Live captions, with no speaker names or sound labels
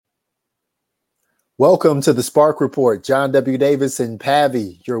Welcome to the Spark Report. John W. Davis and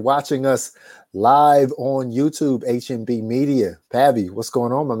Pavi. You're watching us live on YouTube, HMB Media. Pavi, what's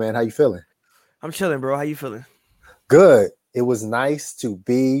going on, my man? How you feeling? I'm chilling, bro. How you feeling? Good. It was nice to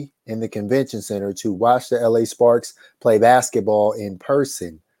be in the convention center to watch the LA Sparks play basketball in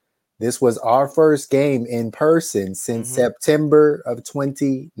person. This was our first game in person since September of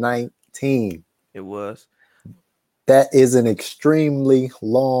 2019. It was. That is an extremely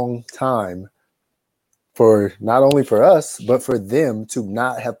long time for not only for us, but for them to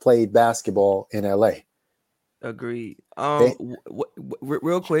not have played basketball in LA. Agreed.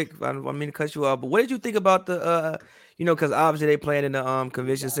 Real quick, I don't mean to cut you off, but what did you think about the because obviously they playing in the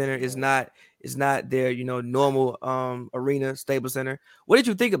convention center. It's not their normal arena, Staples Center. What did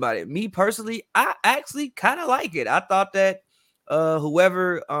you think about it? Me personally, I actually kind of like it. I thought that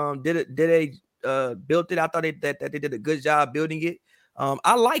whoever built it, I thought that they did a good job building it.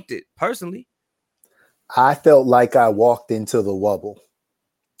 I liked it personally. I felt like I walked into the Wubble.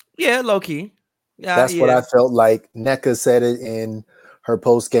 Yeah, low key. Yeah, that's what I felt like. Nneka said it in her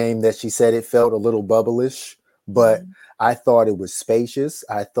post game that she said it felt a little bubblish, but I thought it was spacious.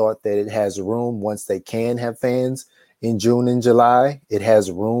 I thought that it has room once they can have fans in June and July. It has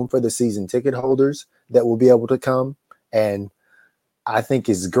room for the season ticket holders that will be able to come. And I think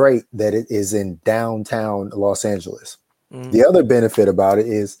it's great that it is in downtown Los Angeles. The other benefit about it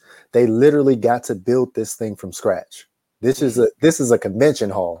is they literally got to build this thing from scratch. This is a convention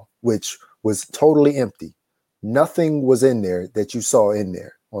hall, which was totally empty. Nothing was in there that you saw in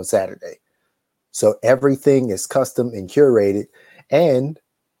there on Saturday. So everything is custom and curated, and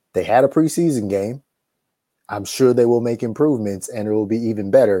they had a preseason game. I'm sure they will make improvements, and it will be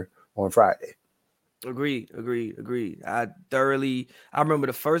even better on Friday. Agreed. I remember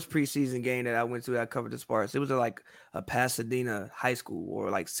the first preseason game that I went to. I covered the Sparks. It was like a Pasadena high school or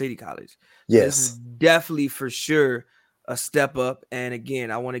like City College. Yes, this is definitely for sure a step up. And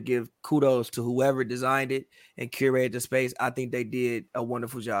again, I want to give kudos to whoever designed it and curated the space. I think they did a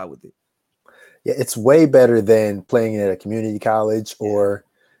wonderful job with it. Yeah, it's way better than playing at a community college, or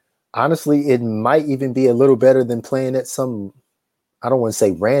honestly, it might even be a little better than playing at some, I don't want to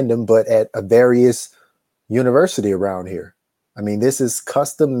say random, but at a various university around here. I mean, this is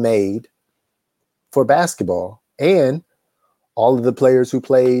custom made for basketball, and all of the players who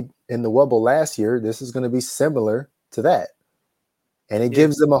played in the Wubble last year, this is going to be similar to that. And it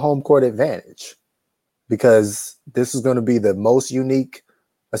gives them a home court advantage because this is going to be the most unique,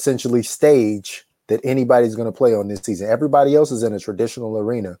 essentially, stage that anybody's going to play on this season. Everybody else is in a traditional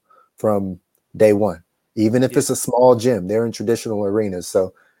arena from day one. Even if it's a small gym, they're in traditional arenas.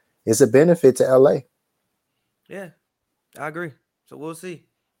 So it's a benefit to LA. Yeah, I agree. So we'll see.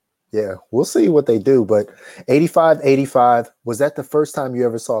 Yeah, we'll see what they do. But 85-85, was that the first time you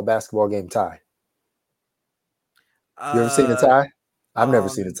ever saw a basketball game tie? You ever seen a tie? I've never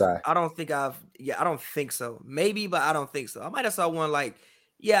seen a tie. I don't think so. Maybe, but I don't think so. I might have saw one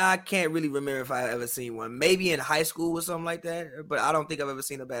I can't really remember if I ever seen one. Maybe in high school or something like that. But I don't think I've ever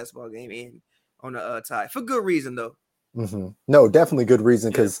seen a basketball game on a tie. For good reason, though. No, definitely good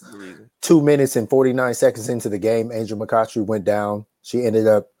reason, because 2 minutes and 49 seconds into the game, Angel McCoughtry went down. She ended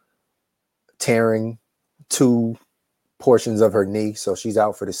up tearing 2 portions of her knee, so she's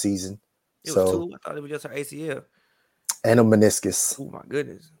out for the season. It was 2? I thought it was just her ACL. And a meniscus. Oh, my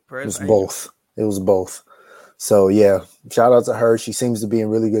goodness. It was both. It was both. So, yeah, shout out to her. She seems to be in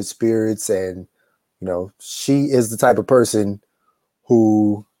really good spirits, and, she is the type of person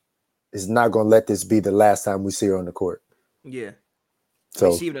who is not going to let this be the last time we see her on the court. Yeah.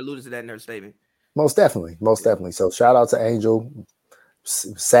 So she even alluded to that in her statement. Most definitely. So shout out to Angel.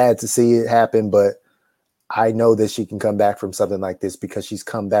 Sad to see it happen, but I know that she can come back from something like this because she's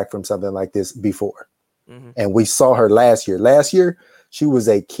come back from something like this before. And we saw her last year. Last year, she was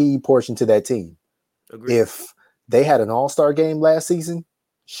a key portion to that team. Agreed. If they had an all-star game last season,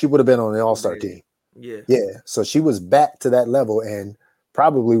 she would have been on the all-star team. Yeah. So she was back to that level and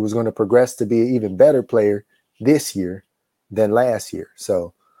probably was going to progress to be an even better player this year than last year.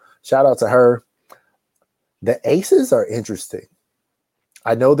 So shout out to her. The Aces are interesting.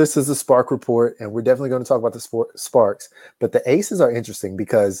 I know this is a Spark report, and we're definitely going to talk about the Sparks, but the Aces are interesting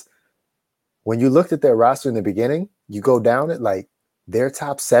because when you looked at their roster in the beginning, you go down at like their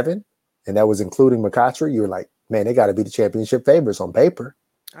top 7, and that was including McCoughtry. You were like, man, they got to be the championship favorites on paper.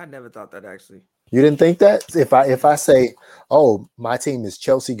 I never thought that, actually. You didn't think that? If I say, oh, my team is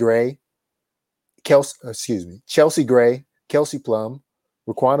Chelsea Gray, Chelsea Gray, Kelsey Plum,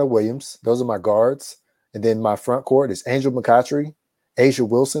 Raquana Williams. Those are my guards. And then my front court is Angel McCoughtry, Asia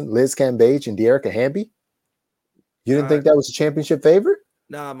Wilson, Liz Cambage, and De'Erica Hamby. You didn't think that was a championship favorite?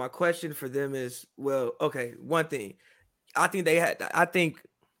 Now, my question for them is, well, okay, one thing. I think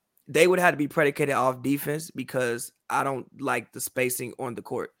they would have to be predicated off defense because I don't like the spacing on the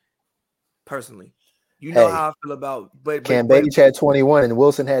court personally. You know Hey, how I feel about, but Cambage had 21 and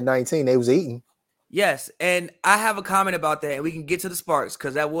Wilson had 19. They was eating. yes, and I have a comment about that, and we can get to the Sparks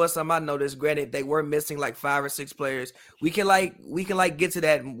because that was something I noticed. Granted, they were missing like 5 or 6 players. We can get to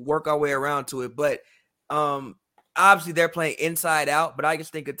that and work our way around to it, but um, obviously they're playing inside out. But I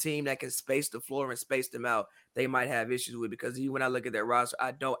just think a team that can space the floor and space them out, they might have issues with because even when I look at their roster,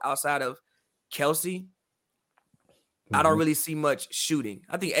 I don't outside of Kelsey, I don't really see much shooting.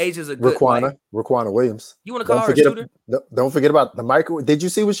 I think Age is a good Raquana Williams. you want to call her a shooter? Don't forget about the micro. Did you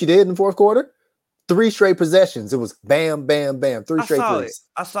see what she did in the fourth quarter? 3 straight possessions. It was bam, bam, bam. 3 straight threes.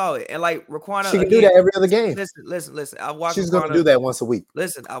 I saw it. And like Raquana She can do again. that every other game. Listen. I watched She's Raquana. going to do that once a week.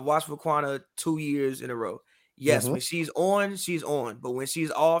 Listen, I watched Raquana 2 years in a row. Yes, when she's on, she's on. But when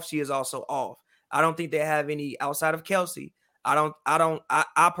she's off, she is also off. I don't think they have any outside of Kelsey.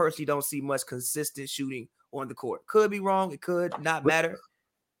 I personally don't see much consistent shooting on the court. Could be wrong. It could not matter.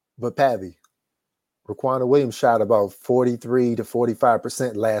 But Pavi, Raquana Williams shot about 43 to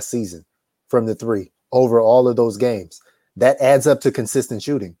 45% last season from the 3 over all of those games. That adds up to consistent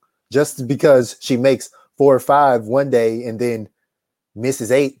shooting. Just because she makes 4 or 5 one day and then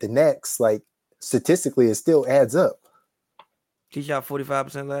misses 8 the next, like statistically, it still adds up. She shot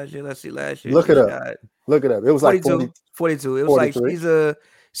 45% last year. Let's see, last year. Look it up. Look it up. It was 42, like 42. It was 43. Like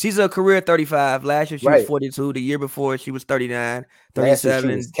she's a career 35. Last year she was 42. The year before she was 39, 37. Last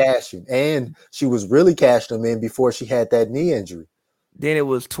year she was cashing. And she was really cashing them in before she had that knee injury. Then it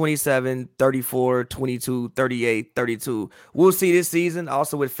was 27, 34, 22, 38, 32. We'll see this season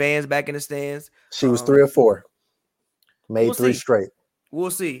also with fans back in the stands. She was 3 or 4. Made 3 straight.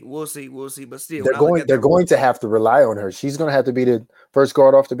 We'll see. But still, they're going to have to rely on her. She's going to have to be the first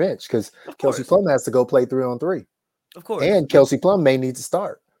guard off the bench because Kelsey Plum has to go play 3-on-3. Of course. And Kelsey Plum may need to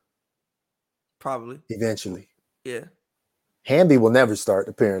start. Probably. Eventually. Yeah. Hamby will never start,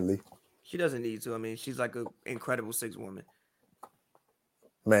 apparently. She doesn't need to. I mean, she's like an incredible 6 woman.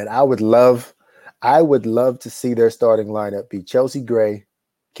 Man, I would love to see their starting lineup be Chelsea Gray,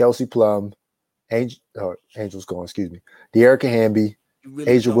 Kelsey Plum, Angel's going, excuse me, De'Erica Hamby,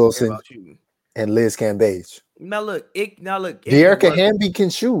 really Asia Wilson, and Liz Cambage. Now look. De'Erica Hamby can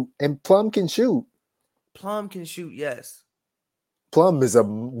shoot, and Plum can shoot. Plum can shoot, yes. Plum is a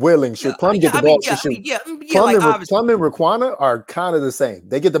willing shooter. Plum get the ball to shoot. Plum and Raquana are kind of the same.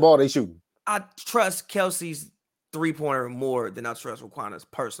 They get the ball, they shoot. I trust Kelsey's 3-pointer more than I trust Raquana's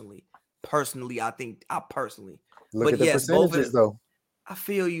personally. I think I personally. Look at the percentages, though. I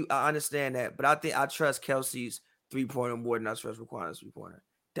feel you. I understand that, but I think I trust Kelsey's 3-pointer more than I trust Raquana's 3-pointer.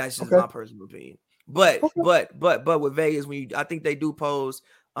 That's just my personal opinion. But with Vegas, I think they do pose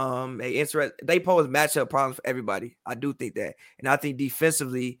they pose matchup problems for everybody. I do think that, and I think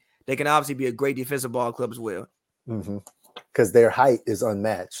defensively they can obviously be a great defensive ball club as well. Because their height is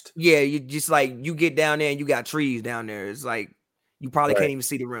unmatched. Yeah, you just like you get down there and you got trees down there. It's like you probably can't even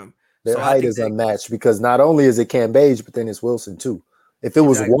see the rim. Their height is unmatched because not only is it Cambage, but then it's Wilson too. If it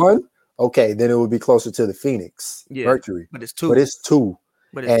was 1, okay, then it would be closer to the Phoenix Mercury. But it's 2.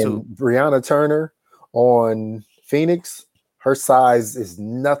 Brianna Turner on Phoenix, her size is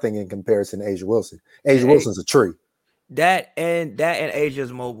nothing in comparison to Asia Wilson. Wilson's a tree. That and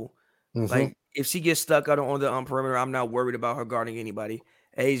Asia's mobile. Like if she gets stuck out on the perimeter, I'm not worried about her guarding anybody.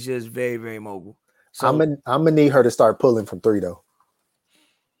 Asia is very, very mobile. So I'm gonna need her to start pulling from 3 though.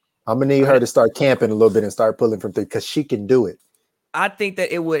 I'm gonna need her to start camping a little bit and start pulling from 3 because she can do it. I think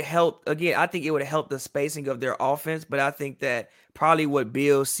that it would help. Again, I think it would help the spacing of their offense, but I think that probably what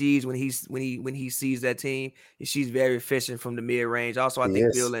Bill sees when he sees that team is she's very efficient from the mid range. Also, I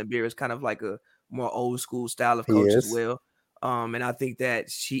think Bill Laimbeer is kind of like a more old school style of coach as well. And I think that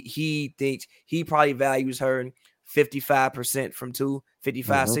he thinks he probably values her 55% from 2,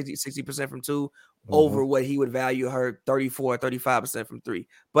 55, 60% from 2 over what he would value her 34, 35% from 3.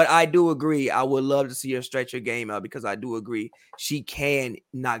 But I do agree. I would love to see her stretch her game out because I do agree she can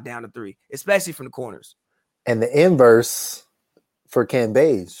knock down a 3, especially from the corners. And the inverse for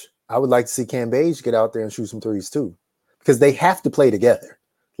Cambage, I would like to see Cambage get out there and shoot some 3s too because they have to play together.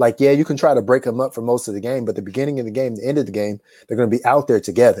 Like, yeah, you can try to break them up for most of the game, but the beginning of the game, the end of the game, they're going to be out there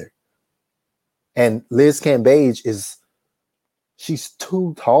together. And Liz Cambage she's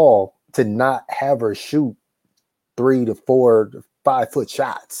too tall to not have her shoot 3 to 4 to 5 foot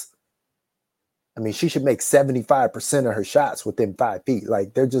shots. I mean, she should make 75% of her shots within 5 feet.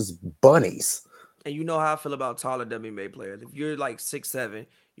 Like, they're just bunnies. And you know how I feel about taller WNBA players. If you're like 6'7",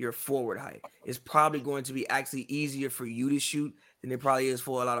 your forward height, it's probably going to be actually easier for you to shoot than it probably is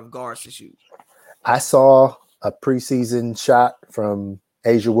for a lot of guards to shoot. I saw a preseason shot from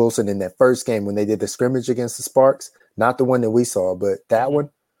Asia Wilson in that first game when they did the scrimmage against the Sparks. Not the one that we saw, but that one.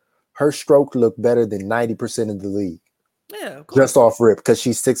 Her stroke looked better than 90% of the league. Yeah, of course. Just off rip because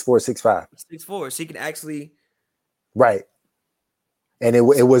she's 6'4", 6'5". 6'4". She can actually. Right. And it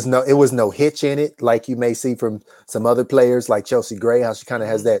was no hitch in it like you may see from some other players like Chelsea Gray, how she kind of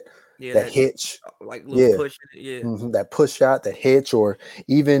has that hitch, like little push. That push shot, that hitch, or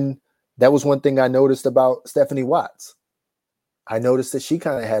even that was one thing I noticed about Stephanie Watts. I noticed that she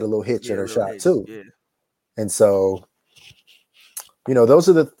kind of had a little hitch in her shot too. Yeah. And so, those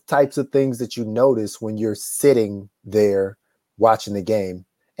are the types of things that you notice when you're sitting there watching the game.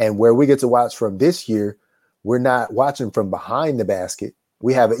 And where we get to watch from this year, we're not watching from behind the basket.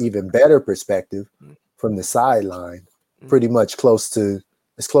 We have an even better perspective from the sideline, pretty much as close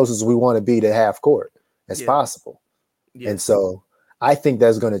as we want to be to half court as possible. Yeah. And so I think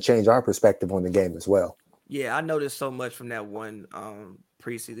that's going to change our perspective on the game as well. Yeah, I noticed so much from that one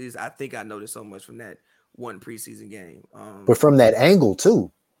preseason. I think I noticed so much from that one preseason game. But from that angle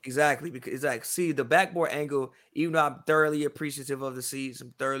too. Exactly, because see the backboard angle, even though I'm thoroughly appreciative of the seats,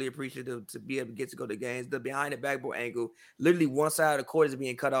 I'm thoroughly appreciative to be able to get to go to games. The behind the backboard angle, literally one side of the court is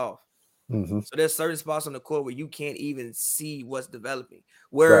being cut off. So there's certain spots on the court where you can't even see what's developing.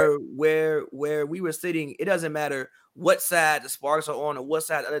 Where we were sitting, it doesn't matter what side the Sparks are on or what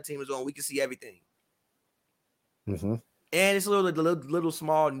side the other team is on, we can see everything. And it's a little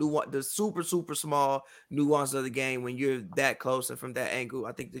small nuance, the super small nuance of the game when you're that close and from that angle.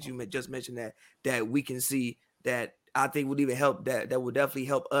 I think that you just mentioned that we can see that. I think would even help that would definitely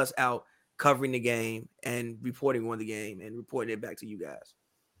help us out covering the game and reporting on the game and reporting it back to you guys.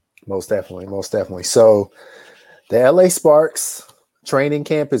 Most definitely. So the LA Sparks training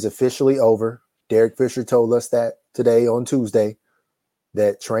camp is officially over. Derek Fisher told us that today on Tuesday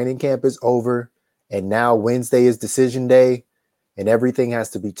that training camp is over. And now Wednesday is decision day, and everything has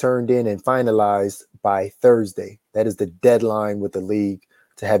to be turned in and finalized by Thursday. That is the deadline with the league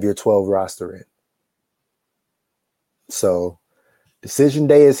to have your 12 roster in. So decision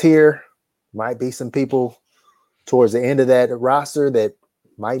day is here. Might be some people towards the end of that roster that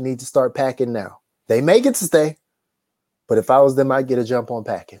might need to start packing now. They may get to stay, but if I was them, I'd get a jump on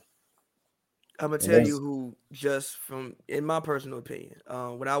packing. I'm going to tell you who, just from, in my personal opinion,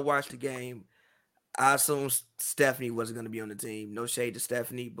 when I watched the game, I assumed Stephanie wasn't going to be on the team. No shade to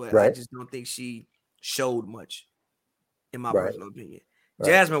Stephanie, but I just don't think she showed much, in my personal opinion.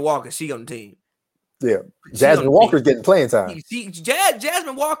 Jasmine Walker, she on the team. Yeah, Jasmine Walker's getting playing time.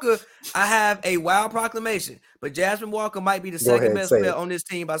 Jasmine Walker, I have a wild proclamation, but Jasmine Walker might be the second best player on this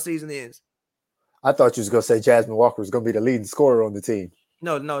team by season ends. I thought you was going to say Jasmine Walker was going to be the leading scorer on the team.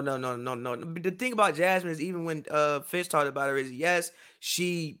 No. The thing about Jasmine is, even when Fish talked about her, is yes,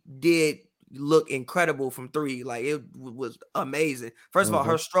 she did look incredible from three. Like, it was amazing. First of all,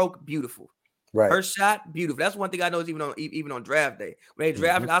 her stroke, beautiful. Right. Her shot, beautiful. That's one thing I noticed even on draft day. When they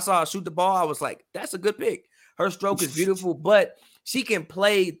drafted, I saw her shoot the ball. I was like, that's a good pick. Her stroke is beautiful, but she can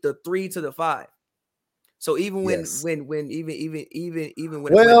play the 3 to the 5. So even when she don't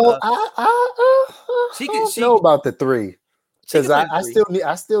know about the 3, because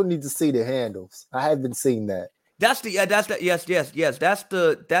I still need to see the handles. I haven't seen that. That's the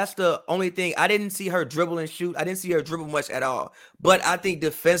only thing. I didn't see her dribble and shoot. I didn't see her dribble much at all. But I think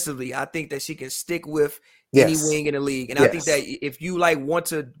defensively, I think that she can stick with any wing in the league. And I think that if you want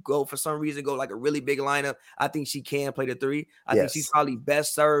to go for some reason, go like a really big lineup, I think she can play the 3. I think she's probably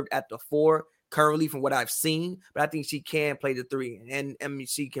best served at the 4 currently from what I've seen, but I think she can play the 3. And I mean,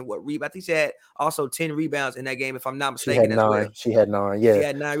 she can rebound. I think she had also 10 rebounds in that game, if I'm not mistaken. She had 9. Yeah. She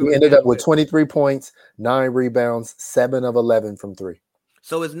had 9 She ended up with 23 points, 9 rebounds, 7 of 11 from 3.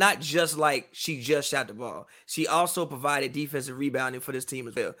 So it's not just like she just shot the ball. She also provided defensive rebounding for this team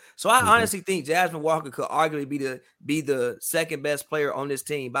as well. So I honestly think Jasmine Walker could arguably be the second best player on this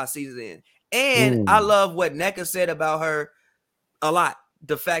team by season's end. And I love what NECA said about her a lot.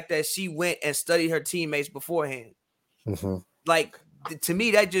 The fact that she went and studied her teammates beforehand, like, to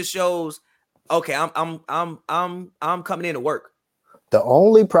me, that just shows, okay, I'm coming in to work. The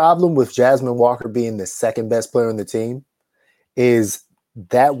only problem with Jasmine Walker being the second best player on the team is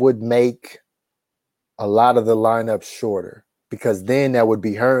that would make a lot of the lineup shorter, because then that would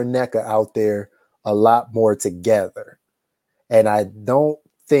be her and NECA out there a lot more together. And I don't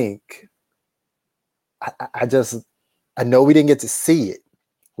think, I know we didn't get to see it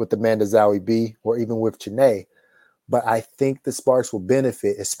with Amanda Zowie B or even with Janae, but I think the Sparks will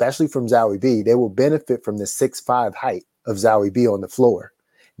benefit, especially from Zowie B. They will benefit from the 6'5" height of Zowie B on the floor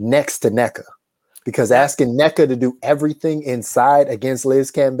next to NECA. Because asking NECA to do everything inside against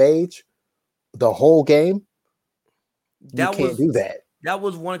Liz Cambage the whole game, you can't do that. That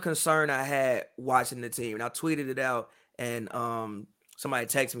was one concern I had watching the team. And I tweeted it out, and somebody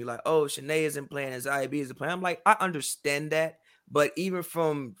texted me like, "Oh, Shanae isn't playing as IB isn't playing." I'm like, I understand that, but even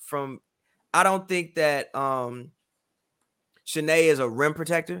from I don't think that Shanae is a rim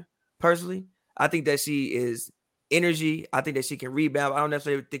protector. Personally, I think that she is energy. I think that she can rebound. I don't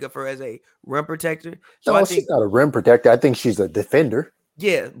necessarily think of her as a rim protector. So I think she's not a rim protector. I think she's a defender.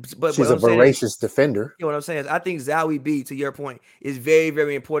 Yeah, but she's a voracious defender. You know what I'm saying is I think Zowie B, to your point, is very,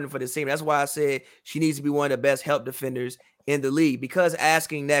 very important for the team. That's why I said she needs to be one of the best help defenders in the league. Because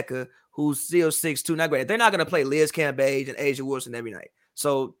asking NECA, who's still 6'2", not great, they're not going to play Liz Cambage and Asia Wilson every night.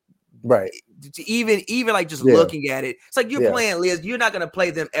 So right, even like just looking at it, it's like you're playing Liz. You're not going to play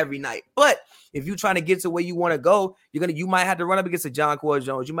them every night, but if you're trying to get to where you want to go, you might have to run up against a Jonquel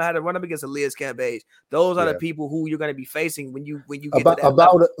Jones. You might have to run up against a Liz Cambage. Those are the people who you're going to be facing when you get to that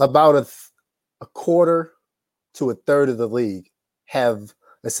level. About a quarter to a third of the league have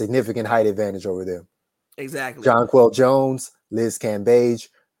a significant height advantage over them. Exactly. Jonquel Jones, Liz Cambage,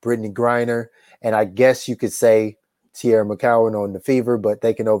 Brittany Griner, and I guess you could say Tierra McCowan on the Fever, but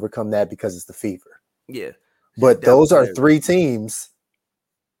they can overcome that because it's the Fever. Yeah. But those are three teams.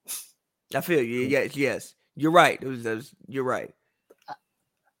 I feel you. Yes. You're right. You're right.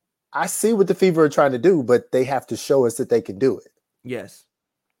 I see what the Fever are trying to do, but they have to show us that they can do it. Yes.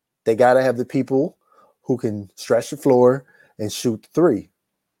 They got to have the people who can stretch the floor and shoot three.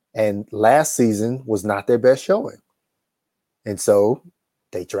 And last season was not their best showing. And so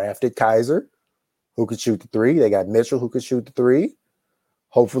they drafted Kaiser, who could shoot the three. They got Mitchell, who could shoot the three.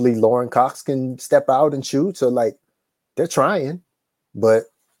 Hopefully Lauren Cox can step out and shoot. So, they're trying. But,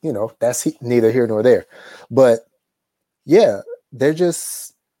 that's neither here nor there. But, yeah, they're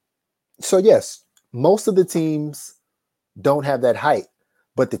just – so, yes, most of the teams don't have that height.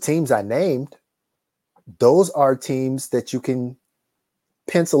 But the teams I named, those are teams that you can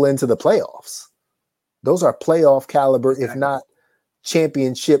pencil into the playoffs. Those are playoff caliber, if not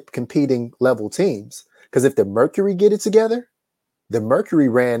championship competing level teams. Because if the Mercury get it together, the Mercury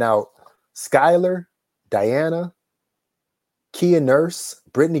ran out Skylar, Diana, Kia Nurse,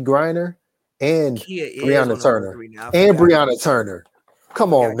 Brittany Griner, and Brianna Turner. Brianna Turner.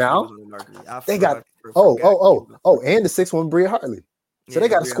 Come on now. They got and the 6'1" Bria Hartley. So they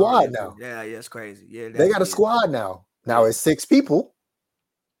got a squad now. Yeah, it's crazy. Yeah, they got a squad now. Now it's 6 people.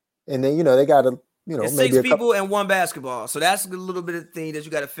 And then they got it's maybe 6 people and 1 basketball. So that's a little bit of thing that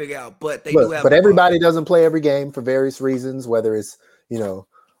you got to figure out. But but everybody doesn't play every game for various reasons, whether it's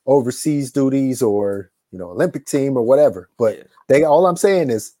overseas duties or Olympic team or whatever. But all I'm saying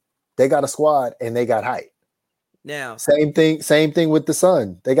is they got a squad and they got height. Now same thing with the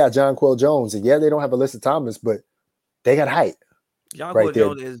Sun. They got Jonquel Jones, and they don't have Alyssa Thomas, but they got height. Jonquel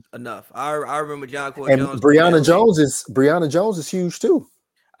Jones is enough. I remember Jonquel and Jones. Brianna Jones is huge too.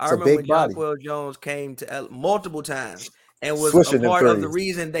 I remember when Jonquel Jones came to multiple times and was a part of the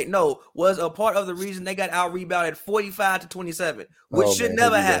reason they got out rebounded 45-27, which should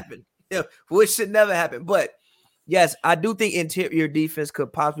never happen. Which should never happen. But yes, I do think interior defense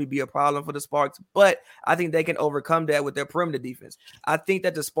could possibly be a problem for the Sparks, but I think they can overcome that with their perimeter defense. I think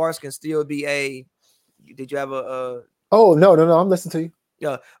that the Sparks can still be did you have a Oh, no, I'm listening to you.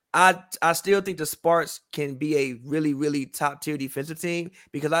 Yeah, I still think the Sparks can be a really, really top tier defensive team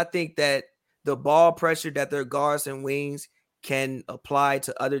because I think that the ball pressure that their guards and wings can apply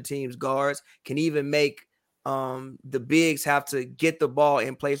to other teams' guards can even make the bigs have to get the ball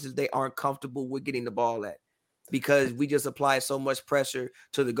in places they aren't comfortable with getting the ball at because we just apply so much pressure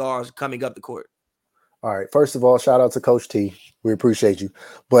to the guards coming up the court. All right. First of all, shout out to Coach T. We appreciate you.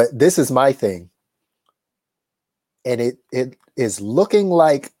 But this is my thing. And it is looking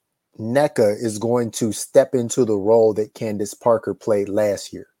like NECA is going to step into the role that Candace Parker played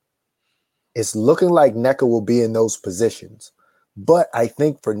last year. It's looking like NECA will be in those positions. But I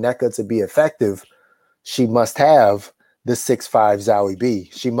think for NECA to be effective, she must have the 6'5" Zowie B.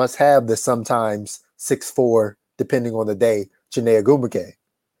 She must have the sometimes 6'4", depending on the day, Chinea Gumake.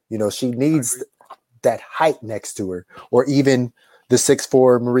 She needs that height next to her, or even the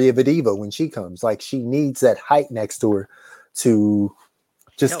 6'4" Maria Vadiva when she comes. She needs that height next to her to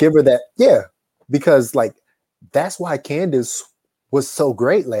just give her that. Yeah, because that's why Candace was so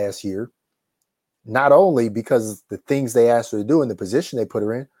great last year. Not only because the things they asked her to do and the position they put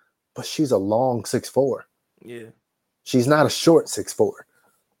her in, but she's a long 6'4". Yeah. She's not a short 6'4".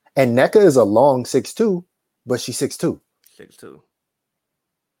 And NECA is a long 6'2", but she's 6'2". 6'2".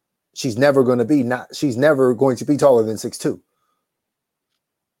 She's never going to be taller than 6'2".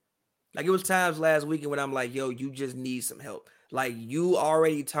 Like, it was times last weekend when I'm like, yo, you just need some help. Like, you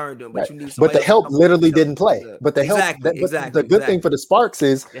already turned them, but Right. you need But somebody the else to help come over and literally help didn't you pick play. it up. But the help, Exactly, but the exactly, good thing for exactly. the Sparks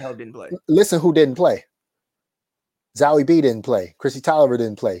is, The help didn't play. listen who didn't play. Zowie B didn't play. Chrissy Tolliver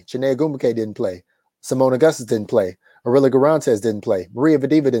didn't play. Janae Gumake didn't play. Simone Augustus didn't play. Arilla Garantes didn't play. Maria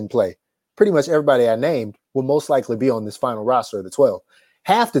Vadiva didn't play. Pretty much everybody I named will most likely be on this final roster of the 12.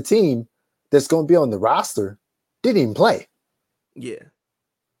 Half the team that's going to be on the roster didn't even play. Yeah.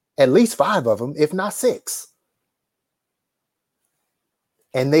 At least 5 of them, if not 6.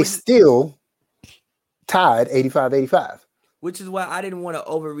 And they still tied 85-85. Which is why I didn't want to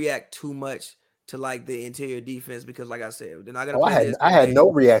overreact too much to like the interior defense, because like I said, they're not gonna play this. I had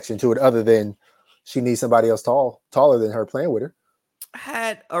no reaction to it other than she needs somebody else taller than her playing with her.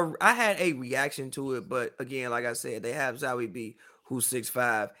 I had a reaction to it, but again, like I said, they have Zowie B, who's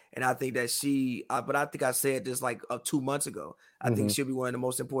 6'5", and I think that but I think I said this like 2 months ago. I think she'll be one of the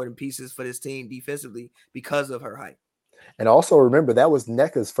most important pieces for this team defensively because of her height. And also remember, that was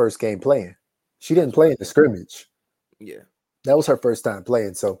NECA's first game playing. She didn't play in the scrimmage. Yeah. That was her first time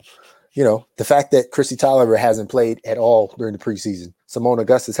playing. So, the fact that Chrissy Tolliver hasn't played at all during the preseason, Simone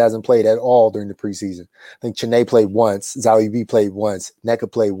Augustus hasn't played at all during the preseason. I think Chanae played once, Zowie B played once,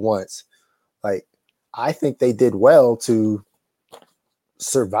 NECA played once. Like, I think they did well to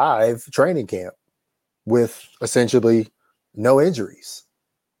survive training camp with essentially no injuries.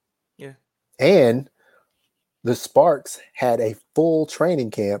 Yeah. And the Sparks had a full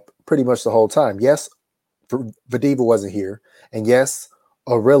training camp pretty much the whole time. Yes, Vadiva wasn't here. And yes,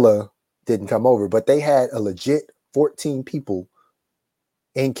 Arilla didn't come over, but they had a legit 14 people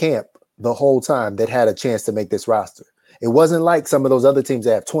in camp the whole time that had a chance to make this roster. It wasn't like some of those other teams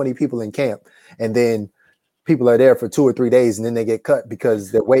that have 20 people in camp and then people are there for 2 or 3 days and then they get cut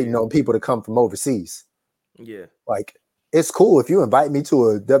because they're waiting on people to come from overseas. Yeah. Like, it's cool if you invite me to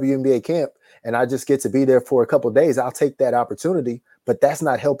a WNBA camp and I just get to be there for a couple of days, I'll take that opportunity, but that's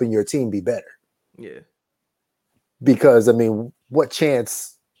not helping your team be better. Yeah. Because, I mean, what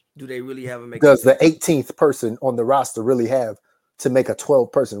chance do they really have? Does the 18th person on the roster really have to make a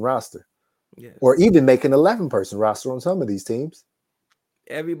 12-person roster? Yes. Or even make an 11-person roster on some of these teams?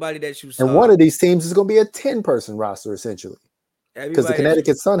 Everybody that you saw. And one of these teams is going to be a 10-person roster, essentially. Because the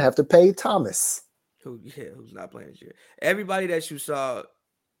Connecticut Sun have to pay Thomas. Who's not playing this year. Everybody that you saw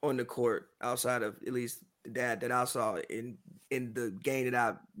on the court outside of at least that I saw in the game that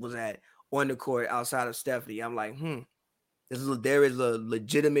I was at on the court outside of Stephanie, I'm like, there is a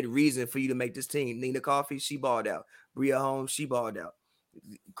legitimate reason for you to make this team. Nina Coffey, she balled out. Bria Holmes, she balled out.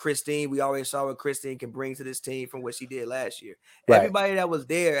 Christine, we always saw what Christine can bring to this team from what she did last year. Right. Everybody that was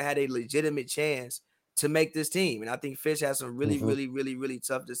there had a legitimate chance to make this team. And I think Fish has some really, really, really, really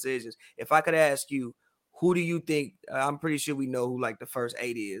tough decisions. If I could ask you, who do you think, I'm pretty sure we know who like the first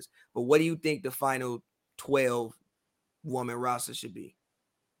 8 is, but what do you think the final 12 woman roster should be?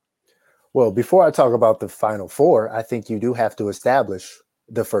 Well, before I talk about the final 4, I think you do have to establish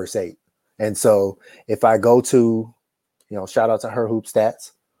the first 8. And so if I go to, shout out to Her Hoop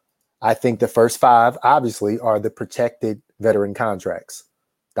Stats, I think the first 5 obviously are the protected veteran contracts.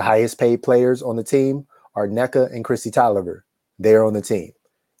 The highest paid players on the team are NECA and Chrissy Tolliver. They're on the team.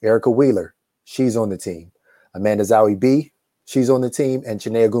 Erica Wheeler, she's on the team. Amanda Zowie B, she's on the team. And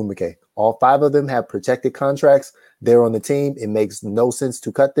Chinea Gumake. All 5 of them have protected contracts. They're on the team. It makes no sense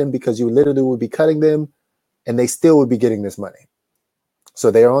to cut them because you literally would be cutting them and they still would be getting this money.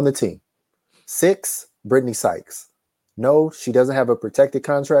 So they're on the team. 6, Brittany Sykes. No, she doesn't have a protected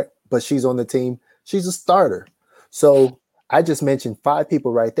contract, but she's on the team. She's a starter. So I just mentioned 5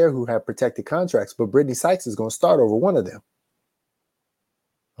 people right there who have protected contracts, but Brittany Sykes is going to start over one of them.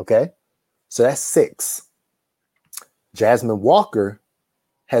 Okay? So that's 6. Jasmine Walker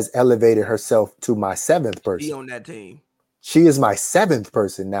has elevated herself to my 7th person. She on that team. She is my 7th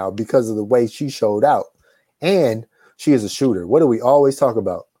person now because of the way she showed out. And she is a shooter. What do we always talk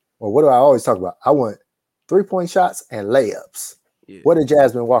about? Or what do I always talk about? I want 3-point shots and layups. Yeah. What did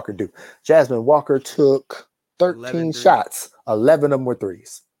Jasmine Walker do? Jasmine Walker took 13 shots. 11 of them were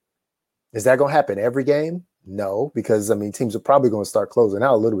threes. Is that going to happen every game? No, because, teams are probably going to start closing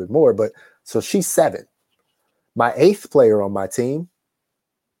out a little bit more. But so she's 7. My 8th player on my team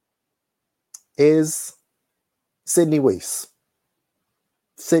is Sydney Weiss.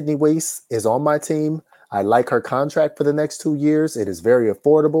 Sydney Weiss is on my team. I like her contract for the next 2 years. It is very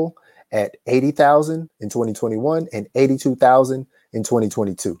affordable at $80,000 in 2021 and $82,000 in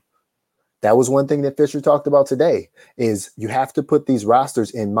 2022. That was one thing that Fisher talked about today is you have to put these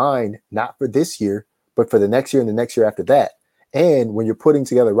rosters in mind, not for this year, but for the next year and the next year after that. And when you're putting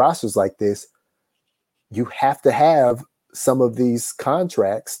together rosters like this, you have to have some of these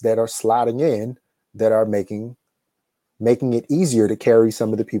contracts that are slotting in that are making it easier to carry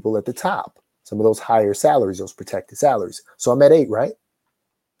some of the people at the top, some of those higher salaries, those protected salaries. So I'm at 8, right?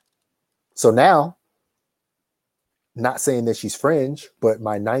 So now, not saying that she's fringe, but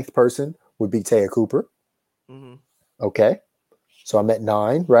my 9th person would be Taya Cooper. Mm-hmm. Okay. So I'm at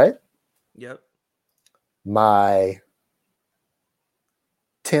 9, right? Yep. My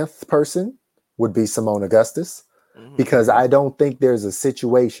 10th person would be Simone Augustus, because I don't think there's a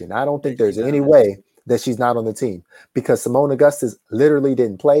situation. I don't think there's any way that she's not on the team, because Simone Augustus literally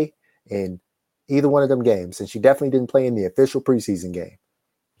didn't play in either one of them games, and she definitely didn't play in the official preseason game.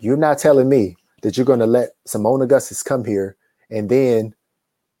 You're not telling me that you're going to let Simone Augustus come here and then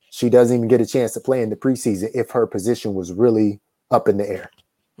she doesn't even get a chance to play in the preseason if her position was really up in the air.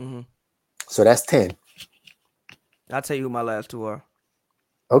 Mm-hmm. So that's 10. I'll tell you who my last 2 are.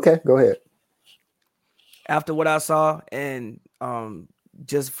 Okay, go ahead. After what I saw, and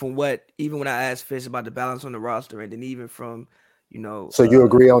just from what, even when I asked Fish about the balance on the roster, and then even from, So you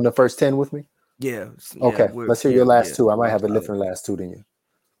agree on the first 10 with me? Yeah. Okay, let's hear your last 2. I might have a different last 2 than you.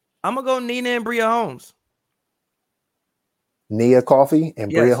 I'm gonna go Nina and Bria Holmes. Nia Coffey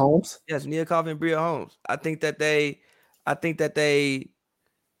and Bria Holmes? Yes, Nia Coffey and Bria Holmes. I think that they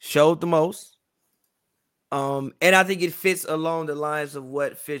showed the most. And I think it fits along the lines of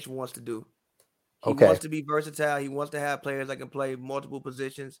what Fish wants to do. He wants to be versatile. He wants to have players that can play multiple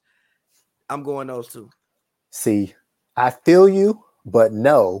positions. I'm going those 2. See, I feel you, but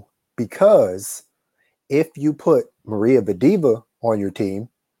no, because if you put Maria Vadiva on your team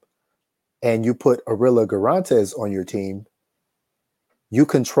and you put Arilla Garantes on your team, you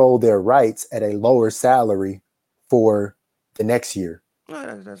control their rights at a lower salary for the next year.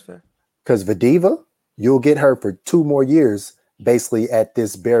 Oh, that's fair. Because Vadiva, you'll get her for 2 more years, basically at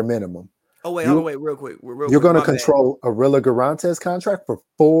this bare minimum. Oh, wait, hold on, real quick. You're going to control Arilla Garantes' contract for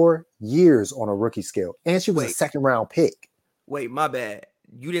 4 years on a rookie scale. And she was a second-round pick. Wait, my bad.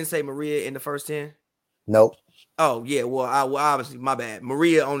 You didn't say Maria in the first 10? Nope. Oh, yeah. Well, obviously, my bad.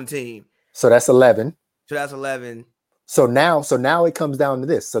 Maria on the team. So that's 11. So that's 11. So now it comes down to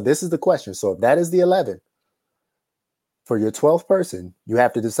this. So this is the question. So if that is the 11, for your 12th person, you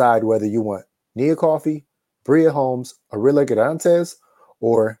have to decide whether you want Nia Coffey, Bria Holmes, Arilla Garantes,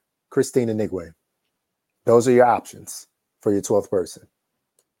 or Christina Nigwe. Those are your options for your 12th person.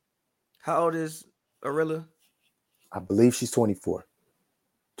 How old is Arilla? I believe she's 24.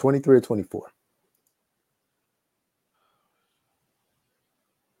 23 or 24.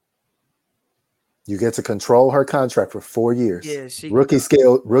 You get to control her contract for 4 years. Yeah, rookie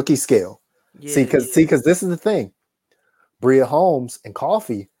scale. Yeah, see, because this is the thing. Bria Holmes and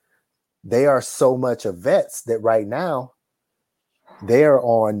Coffey, they are so much of vets that right now they are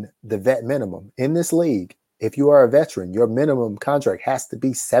on the vet minimum. In this league, if you are a veteran, your minimum contract has to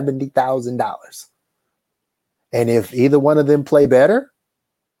be $70,000. And if either one of them play better,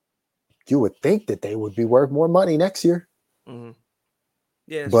 you would think that they would be worth more money next year. Mm-hmm.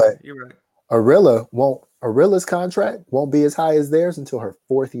 Yeah, but you're right. Arilla's contract won't be as high as theirs until her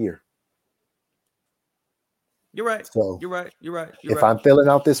 4th year. You're right. So you're right. If I'm filling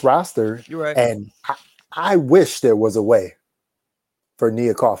out this roster, you're right. And I wish there was a way for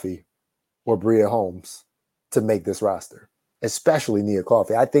Nia Coffey or Bria Holmes to make this roster, especially Nia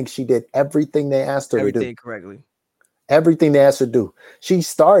Coffey. I think she did everything they asked her to do. Everything correctly. Everything they asked her to do. She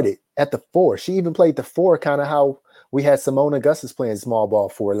started at the 4. She even played the 4, kind of how we had Simone Augustus playing small ball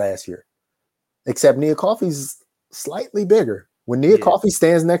 4 last year. Except Nia Coffey's slightly bigger. When Nia Coffey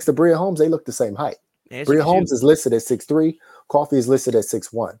stands next to Bria Holmes, they look the same height. Bria Holmes is listed at 6'3". Coffey is listed at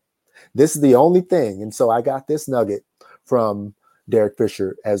 6'1". This is the only thing. And so I got this nugget from Derek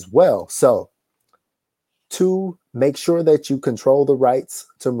Fisher as well. So to make sure that you control the rights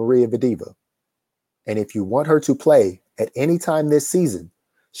to Maria Vadiva, and if you want her to play at any time this season,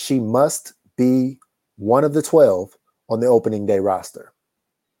 she must be one of the 12 on the opening day roster.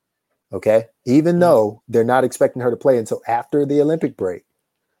 Okay? Even though they're not expecting her to play until after the Olympic break,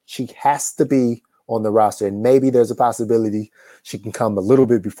 she has to be on the roster. And maybe there's a possibility she can come a little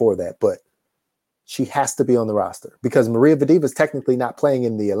bit before that, but she has to be on the roster because Maria Vadiva is technically not playing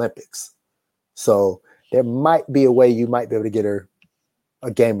in the Olympics. So there might be a way you might be able to get her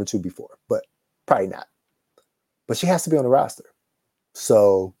a game or two before, but probably not. But she has to be on the roster.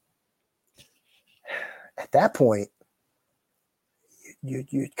 So at that point,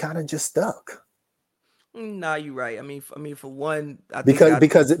 you're kind of just stuck. Nah, you're right. I mean, for one,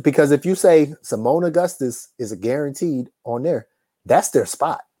 because if you say Simone Augustus is a guaranteed on there, that's their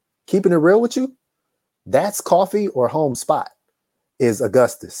spot. Keeping it real with you, that's Coffey or Holmes' spot is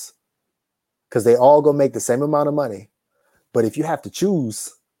Augustus, because they all gonna make the same amount of money. But if you have to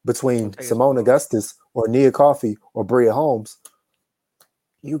choose between Simone Augustus or Nia Coffey or Bria Holmes,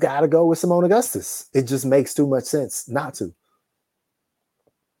 you got to go with Simone Augustus. It just makes too much sense not to.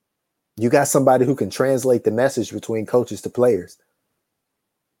 You got somebody who can translate the message between coaches to players.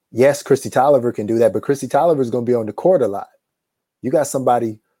 Yes, Christy Tolliver can do that, but Christy Tolliver is going to be on the court a lot. You got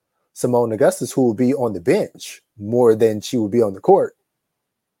somebody, Simone Augustus, who will be on the bench more than she will be on the court,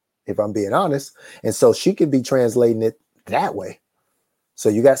 if I'm being honest. And so she can be translating it that way. So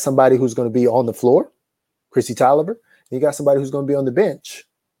you got somebody who's going to be on the floor, Christy Tolliver, and you got somebody who's going to be on the bench,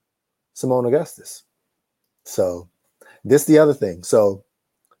 Simone Augustus. So this is the other thing. So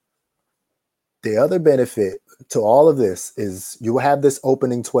the other benefit to all of this is you will have this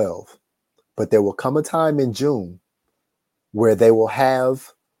opening 12, but there will come a time in June where they will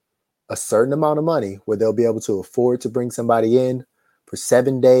have a certain amount of money where they'll be able to afford to bring somebody in for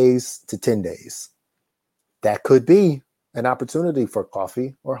 7 days to 10 days. That could be an opportunity for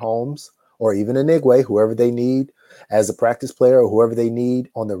Coffey or Holmes or even Anigwe, whoever they need as a practice player or whoever they need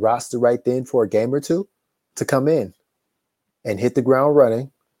on the roster right then for a game or two to come in and hit the ground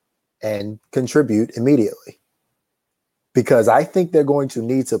running and contribute immediately. Because I think they're going to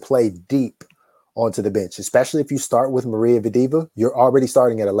need to play deep onto the bench, especially if you start with Maria Vadiva, you're already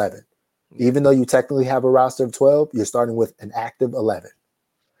starting at 11. Even though you technically have a roster of 12, you're starting with an active 11.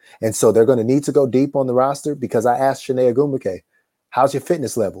 And so they're going to need to go deep on the roster because I asked Shanae Agumike, how's your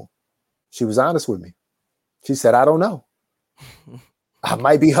fitness level? She was honest with me. She said, I don't know. I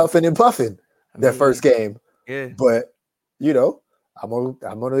might be huffing and puffing their first game. Yeah. But, you know,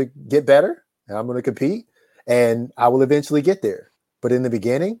 I'm gonna get better and I'm gonna compete and I will eventually get there. But in the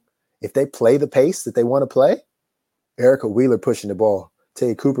beginning, if they play the pace that they want to play, Erica Wheeler pushing the ball,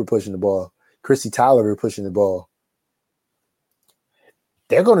 Tay Cooper pushing the ball, Chrissy Tolliver pushing the ball,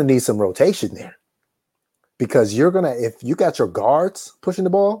 they're gonna need some rotation there. Because if you got your guards pushing the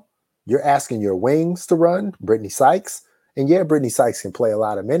ball, you're asking your wings to run, Brittany Sykes. And yeah, Brittany Sykes can play a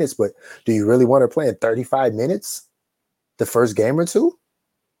lot of minutes, but do you really want her playing 35 minutes the first game or two?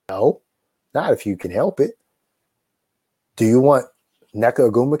 No, not if you can help it. Do you want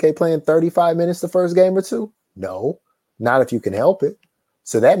Nneka Ogwumike playing 35 minutes the first game or two? No, not if you can help it.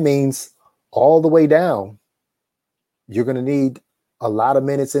 So that means all the way down, you're going to need a lot of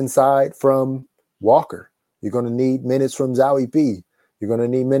minutes inside from Walker. You're going to need minutes from Zowie B. You're going to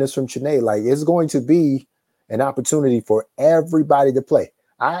need minutes from Chanae. Like, it's going to be an opportunity for everybody to play.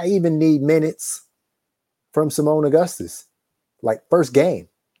 I even need minutes from Simone Augustus, like first game.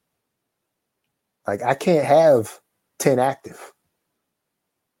 Like, I can't have 10 active.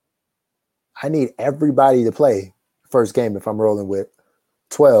 I need everybody to play first game if I'm rolling with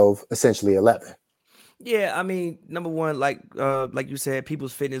 12, essentially 11. Yeah, I mean, number one, like you said,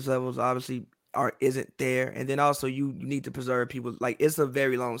 people's fitness levels obviously isn't there, and then also you need to preserve people. Like, it's a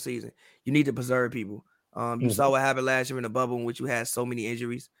very long season. You need to preserve people. You saw what happened last year in the bubble in which you had so many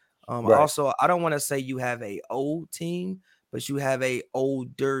injuries. Right. Also, I don't want to say you have a old team, but you have a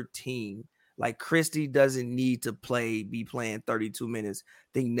older team. Like, Christy doesn't need to be playing 32 minutes. I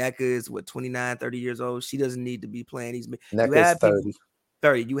think Nneka is 29, 30 years old. She doesn't need to be playing these minutes. Nneka is 30.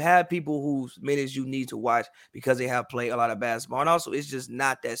 30. You have people whose minutes you need to watch because they have played a lot of basketball. And also, it's just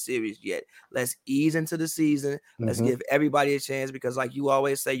not that serious yet. Let's ease into the season. Let's give everybody a chance because, like you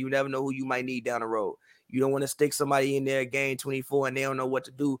always say, you never know who you might need down the road. You don't want to stick somebody in there game 24 and they don't know what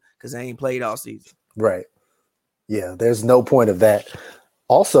to do because they ain't played all season. Right. Yeah, there's no point of that.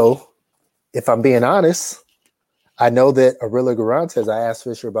 Also, if I'm being honest, I know that Arilla Garantes, I asked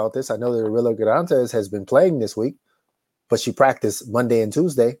Fisher about this. I know that Arilla Garantes has been playing this week, but she practiced Monday and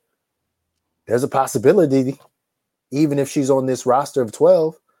Tuesday. There's a possibility, even if she's on this roster of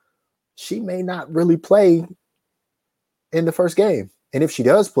 12, she may not really play in the first game. And if she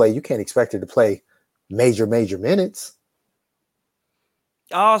does play, you can't expect her to play major minutes.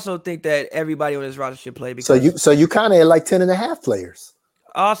 I also think that everybody on this roster should play because so you kind of like 10 and a half players.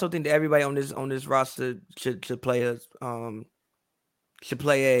 I also think that everybody on this roster should play a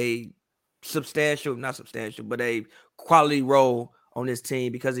substantial, not substantial, but a quality role on this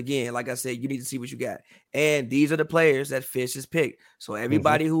team because, again, like I said, you need to see what you got. And these are the players that Fish has picked. So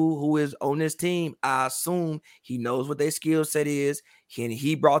everybody who is on this team, I assume he knows what their skill set is, and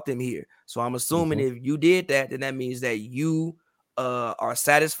he brought them here. So I'm assuming if you did that, then that means that you are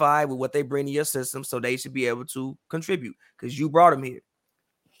satisfied with what they bring to your system, so they should be able to contribute because you brought them here.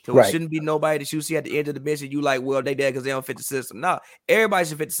 So it shouldn't be nobody that you see at the end of the bench and you like, well, they dead because they don't fit the system. No, everybody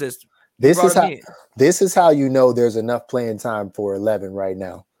should fit the system. This is how you know there's enough playing time for 11 right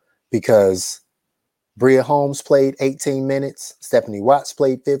now, because Bria Holmes played 18 minutes. Stephanie Watts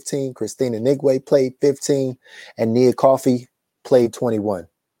played 15. Christina Nigwe played 15. And Nia Coffey played 21.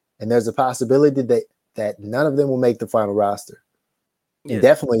 And there's a possibility that none of them will make the final roster. And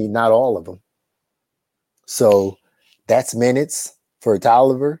definitely not all of them. So that's minutes for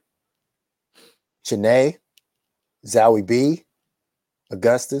Tolliver, Chene, Zowie B,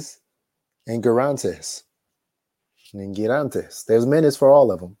 Augustus, and Garantes. There's minutes for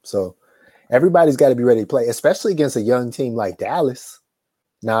all of them. So everybody's got to be ready to play, especially against a young team like Dallas.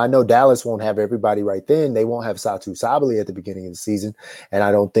 Now, I know Dallas won't have everybody right then. They won't have Satu Sabali at the beginning of the season. And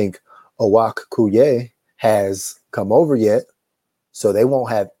I don't think Owak Kuye has come over yet. So they won't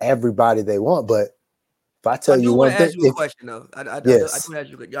have everybody they want. But if I tell you one thing. I do want to ask you a question, though. I do ask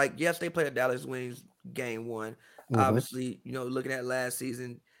you, like, yes, they played at Dallas Wings game 1. Obviously, looking at last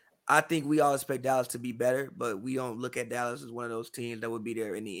season, I think we all expect Dallas to be better, but we don't look at Dallas as one of those teams that would be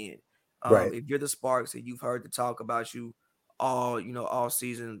there in the end. Right. If you're the Sparks and you've heard the talk about you all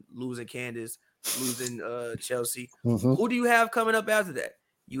season, losing Candace, losing Chelsea, who do you have coming up after that?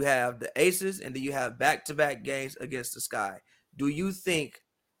 You have the Aces, and then you have back-to-back games against the Sky. Do you think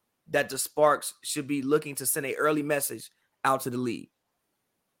that the Sparks should be looking to send an early message out to the league?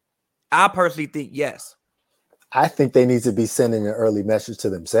 I personally think yes. I think they need to be sending an early message to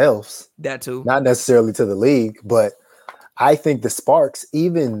themselves. That too. Not necessarily to the league, but I think the Sparks,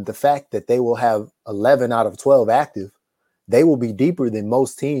 even the fact that they will have 11 out of 12 active, they will be deeper than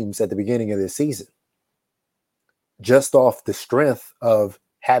most teams at the beginning of this season. Just off the strength of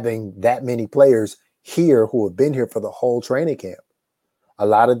having that many players here who have been here for the whole training camp. A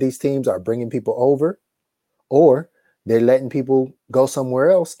lot of these teams are bringing people over, or they're letting people go somewhere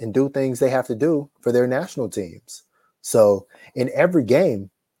else and do things they have to do for their national teams. So in every game,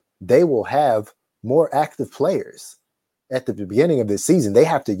 they will have more active players at the beginning of this season. They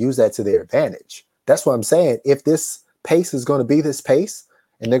have to use that to their advantage. That's what I'm saying. If this pace is going to be this pace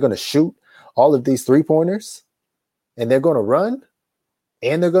and they're going to shoot all of these 3-pointers and they're going to run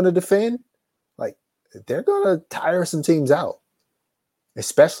and they're going to defend, like, they're going to tire some teams out,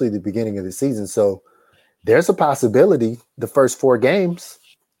 especially the beginning of the season. So there's a possibility the first 4 games,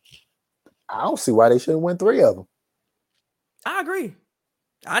 I don't see why they shouldn't win 3 of them. I agree.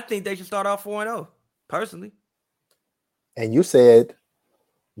 I think they should start off 4-0, personally. And you said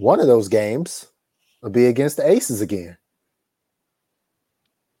one of those games will be against the Aces again.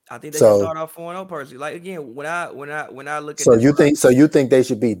 I think they should start off 4-0 personally. Like, again, when I look at so you think they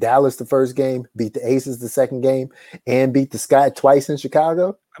should beat Dallas the first game, beat the Aces the second game, and beat the Sky twice in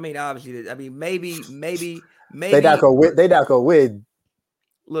Chicago? I mean, obviously, maybe they not gonna win.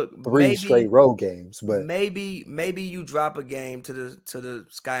 Look, 3 straight road games, but maybe you drop a game to the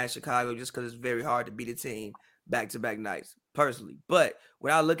Sky in Chicago just because it's very hard to beat a team back-to-back nights, personally. But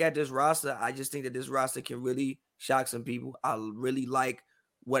when I look at this roster, I just think that this roster can really shock some people. I really like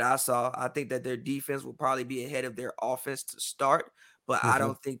what I saw. I think that their defense will probably be ahead of their offense to start, but I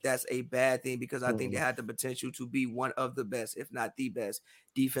don't think that's a bad thing because I think they had the potential to be one of the best, if not the best,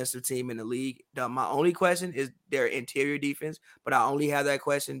 defensive team in the league. My only question is their interior defense, but I only have that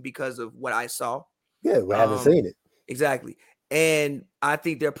question because of what I saw. Yeah, we haven't seen it. Exactly. And I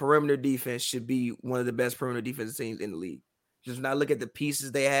think their perimeter defense should be one of the best perimeter defensive teams in the league. Just when I look at the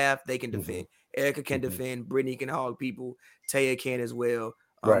pieces they have, they can defend. Erica can defend. Brittany can hog people. Taya can as well.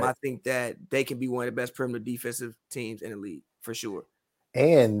 Right. I think that they can be one of the best perimeter defensive teams in the league for sure.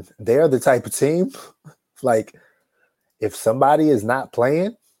 And they're the type of team, like, if somebody is not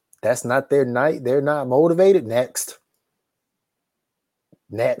playing, that's not their night, they're not motivated, next.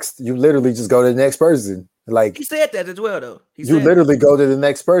 You literally just go to the next person. Like, he said that as well, though. You literally go to the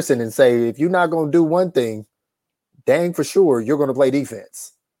next person and say, if you're not going to do one thing, dang for sure, you're going to play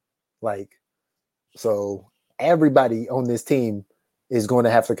defense. Like, so everybody on this team is going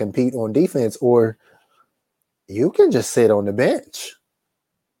to have to compete on defense, or you can just sit on the bench.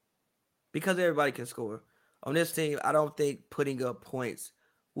 Because everybody can score. On this team, I don't think putting up points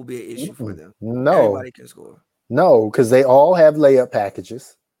will be an issue for them. No. Everybody can score. No, because they all have layup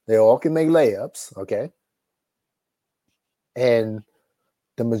packages. They all can make layups, okay? And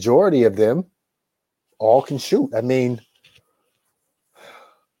the majority of them all can shoot. I mean,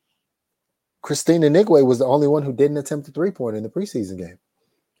 Christina Nigwe was the only one who didn't attempt a 3-pointer in the preseason game.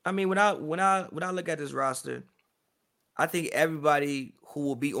 I mean, when I look at this roster, I think everybody who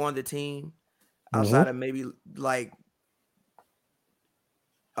will be on the team, outside of maybe like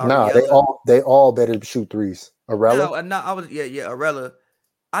Ariella, they all better shoot threes. Arella? Arella.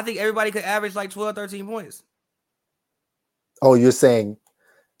 I think everybody could average like 12, 13 points. Oh, you're saying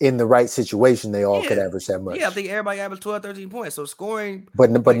in the right situation they all could average that much. Yeah, I think everybody averaged 12, 13 points. So scoring, but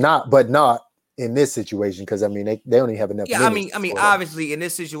not in this situation, because I mean they only have enough Yeah, minutes. I mean, obviously in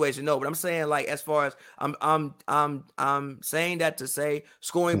this situation, no. But I'm saying, like, as far as I'm saying that to say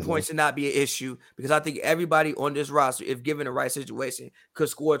scoring points should not be an issue, because I think everybody on this roster, if given the right situation, could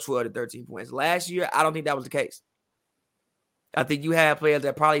score 12 to 13 points. Last year, I don't think that was the case. I think you had players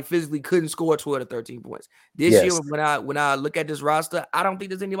that probably physically couldn't score 12 to 13 points. This year, when I look at this roster, I don't think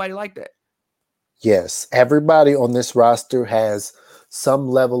there's anybody like that. Yes, everybody on this roster has some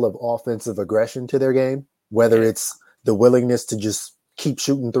level of offensive aggression to their game, whether it's the willingness to just keep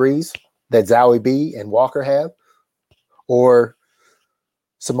shooting threes that Zowie B and Walker have, or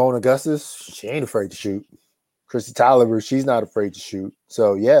Simone Augustus, she ain't afraid to shoot. Chrissy Tolliver, she's not afraid to shoot.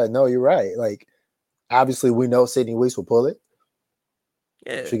 So, yeah, no, you're right. Like, obviously, we know Sydney Weeks will pull it.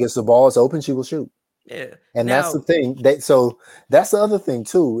 Yeah. She gets the ball, it's open, she will shoot. Yeah. And that's the thing. So that's the other thing,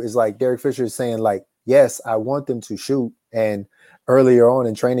 too, is like Derek Fisher is saying, like, yes, I want them to shoot. And earlier on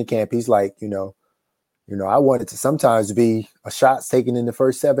in training camp, he's like, I want it to sometimes be a shot taken in the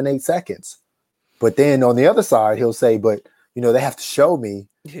first 7-8 seconds. But then on the other side, he'll say, but, they have to show me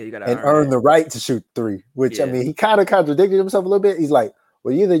and earn the right to shoot three, which, I mean, he kind of contradicted himself a little bit. He's like,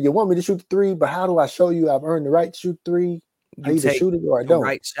 well, either you want me to shoot the three, but how do I show you I've earned the right to shoot three? I either shoot it or I don't.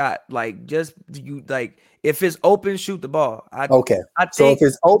 Right shot. Like, just if it's open, shoot the ball. So if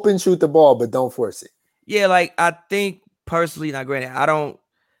it's open, shoot the ball, but don't force it. Yeah, like, I think personally, now granted, I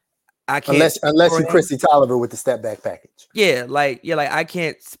can't unless you Chrissy Tolliver with the step back package. Yeah, I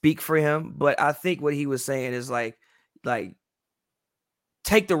can't speak for him, but I think what he was saying is like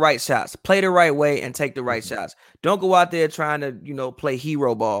take the right shots, play the right way, and take the right shots. Don't go out there trying to, play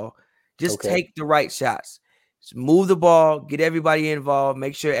hero ball. Just take the right shots. Just move the ball, get everybody involved,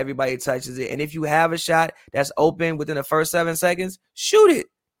 make sure everybody touches it. And if you have a shot that's open within the first 7 seconds, shoot it.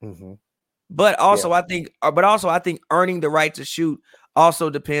 Mm-hmm. But also, I think earning the right to shoot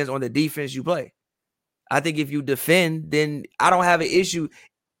also depends on the defense you play. I think if you defend, then I don't have an issue.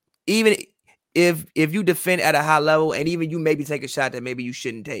 Even if you defend at a high level, and even you maybe take a shot that maybe you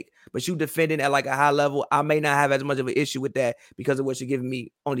shouldn't take, but you defending at like a high level, I may not have as much of an issue with that because of what you're giving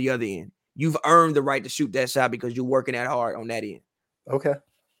me on the other end. You've earned the right to shoot that shot because you're working that hard on that end. Okay.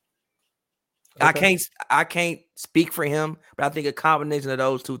 I can't speak for him, but I think a combination of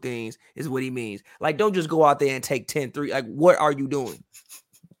those two things is what he means. Like, don't just go out there and take 10 3. Like, what are you doing?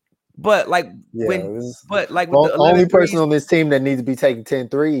 But the only person on this team that needs to be taking 10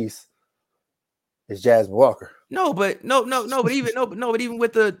 threes is Jasmine Walker. But even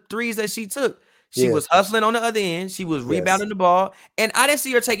with the threes that she took, she was hustling on the other end. She was rebounding the ball, and I didn't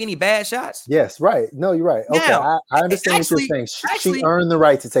see her take any bad shots. Yes, right. No, you're right. Okay, I understand what you're saying. She earned the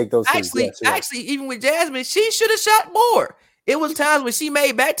right to take those threes. Actually, even with Jasmine, she should have shot more. It was times when she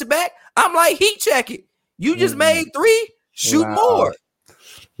made back-to-back. I'm like, heat check it. You just made 3, shoot more.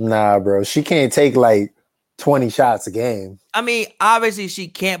 Nah, bro. She can't take like 20 shots a game. I mean, obviously she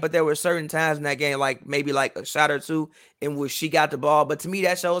can't, but there were certain times in that game, like maybe like a shot or two in which she got the ball. But to me,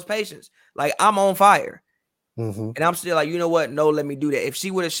 that shows patience. Like, I'm on fire. And I'm still like, you know what? No, let me do that. If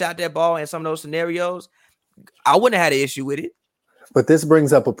she would have shot that ball in some of those scenarios, I wouldn't have had an issue with it. But this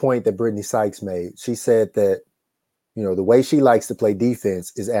brings up a point that Brittany Sykes made. She said that, the way she likes to play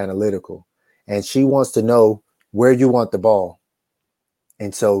defense is analytical. And she wants to know where you want the ball.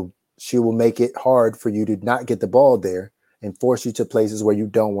 And so she will make it hard for you to not get the ball there and force you to places where you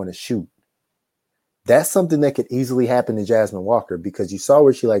don't want to shoot. That's something that could easily happen to Jasmine Walker because you saw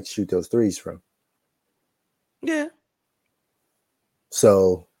where she liked to shoot those threes from. Yeah.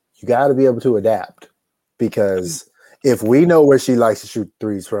 So you got to be able to adapt because if we know where she likes to shoot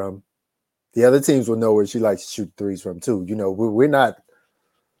threes from, the other teams will know where she likes to shoot threes from too. We're not,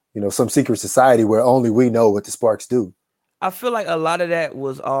 some secret society where only we know what the Sparks do. I feel like a lot of that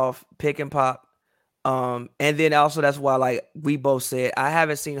was off pick and pop. And then also that's why, like we both said, I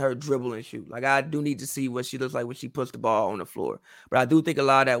haven't seen her dribble and shoot. Like, I do need to see what she looks like when she puts the ball on the floor. But I do think a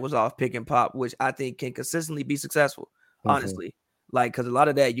lot of that was off pick and pop, which I think can consistently be successful, honestly. Like, because a lot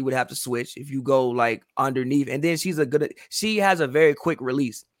of that you would have to switch if you go like underneath. And then she has a very quick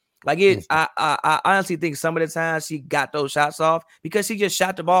release. Like I honestly think some of the times she got those shots off because she just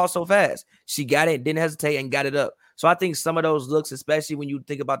shot the ball so fast. She got it, didn't hesitate, and got it up. So I think some of those looks, especially when you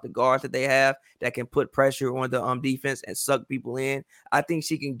think about the guards that they have that can put pressure on the defense and suck people in, I think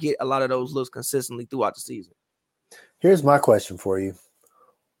she can get a lot of those looks consistently throughout the season. Here's my question for you.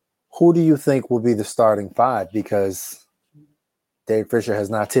 Who do you think will be the starting 5? Because Dave Fisher has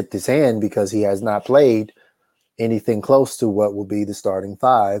not tipped his hand because he has not played anything close to what will be the starting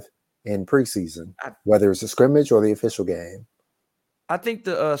 5 in preseason, whether it's a scrimmage or the official game. I think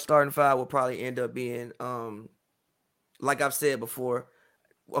the starting 5 will probably end up being, like I've said before,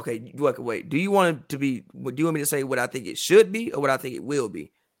 Okay, wait. Do you want it to be? Do you want me to say what I think it should be, or what I think it will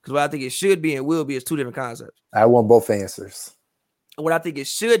be? Because what I think it should be and will be is two different concepts. I want both answers. What I think it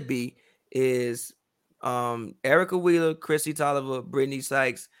should be is Erica Wheeler, Chrissy Tolliver, Brittany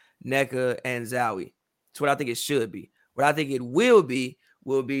Sykes, NECA, and Zowie. That's what I think it should be. What I think it will be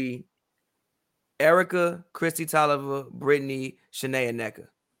Erica, Chrissy Tolliver, Brittany, Shanae, and NECA.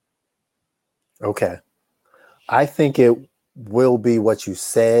 Okay. I think it will be what you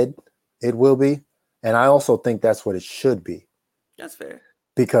said it will be. And I also think that's what it should be. That's fair.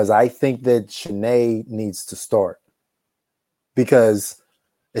 Because I think that Shanae needs to start. Because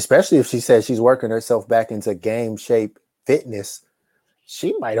especially if she says she's working herself back into game shape fitness,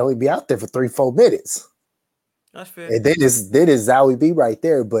 she might only be out there for 3-4 minutes. That's fair. And then it's Zowie B right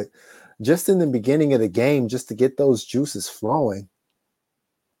there. But just in the beginning of the game, just to get those juices flowing.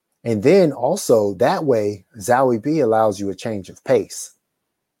 And then also that way, Zowie B allows you a change of pace.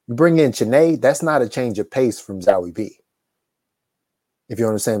 You bring in Shanae, that's not a change of pace from Zowie B. If you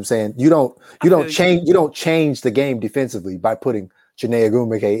understand what I'm saying, you don't change the game defensively by putting Shanae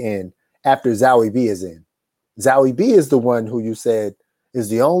Ogwumike in after Zowie B is in. Zowie B is the one who you said is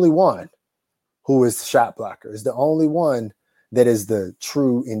the only one who is the shot blocker, is the only one that is the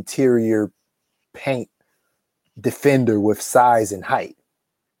true interior paint defender with size and height.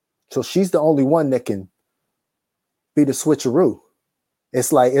 So she's the only one that can be the switcheroo.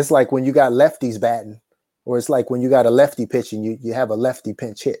 It's like when you got lefties batting, or it's like when you got a lefty pitching, you have a lefty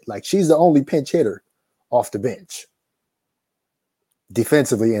pinch hit. Like she's the only pinch hitter off the bench.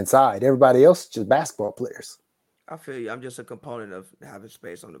 Defensively inside. Everybody else just basketball players. I feel you. I'm just a component of having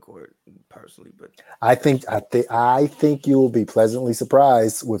space on the court personally, but I think you will be pleasantly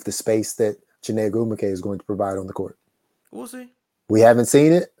surprised with the space that Shanae Ogwumike is going to provide on the court. We'll see. We haven't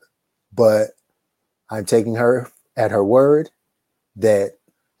seen it, but I'm taking her at her word and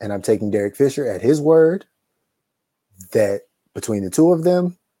I'm taking Derek Fisher at his word that between the two of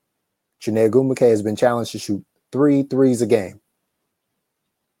them, Shanae Ogwumike has been challenged to shoot 3 threes a game.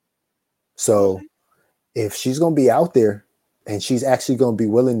 So if she's going to be out there and she's actually going to be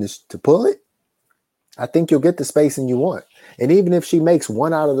willing to pull it, I think you'll get the spacing you want. And even if she makes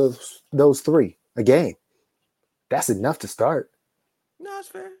one out of those 3 a game, that's enough to start. No, it's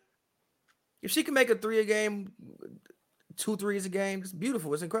fair. If she can make a 3 a game, 2 threes a game, it's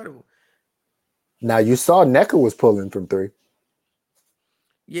beautiful. It's incredible. Now you saw NECA was pulling from 3.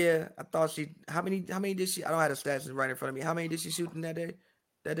 Yeah, I thought she. How many did she? I don't have the stats right in front of me. How many did she shoot in that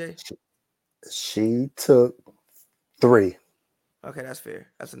day? She took 3. Okay, that's fair.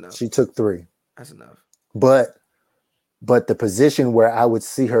 That's enough. She took 3. That's enough. But the position where I would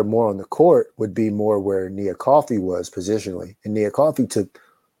see her more on the court would be more where Nia Coffey was positionally, and Nia Coffey took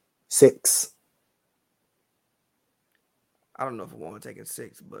 6. I don't know if I want to take it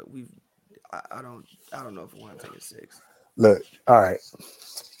 6, but I don't know if I want to take it 6. Look, all right.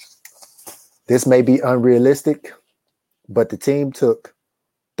 This may be unrealistic, but the team took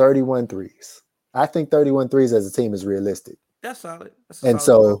 31 threes. I think 31 threes as a team is realistic. That's solid.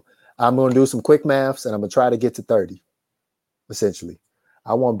 I'm going to do some quick maths, and I'm going to try to get to 30, essentially.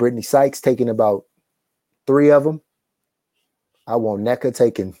 I want Brittany Sykes taking about 3 of them. I want NECA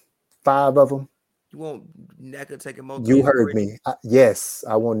taking 5 of them. You want NECA taking more? You heard me. Yes,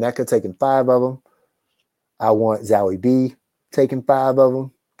 I want NECA taking 5 of them. I want Zowie B taking 5 of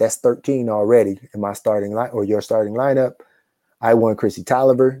them. That's 13 already in my starting line or your starting lineup. I want Chrissy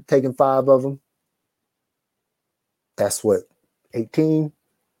Tolliver taking 5 of them. That's what, 18.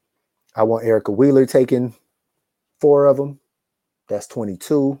 I want Erica Wheeler taking 4 of them. That's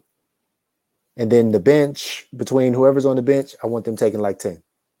 22. And then the bench, between whoever's on the bench, I want them taking like 10.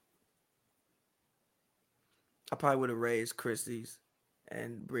 I probably would have raised Christie's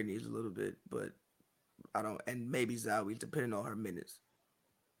and Brittany's a little bit, but I don't, and maybe Zowie, depending on her minutes.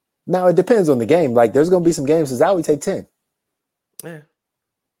 Now, it depends on the game. Like, there's going to be some games that Zowie take 10. Yeah.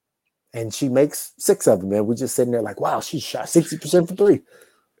 And she makes 6 of them, and we're just sitting there like, wow, she shot 60% for 3.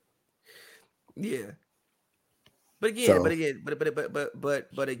 Yeah. But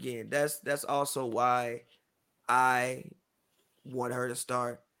again, that's also why I want her to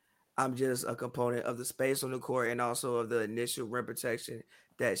start. I'm just a component of the space on the court and also of the initial rim protection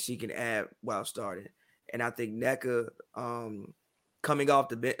that she can add while starting. And I think NECA coming off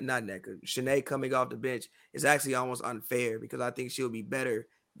the bench, not NECA, Shanae coming off the bench is actually almost unfair because I think she'll be better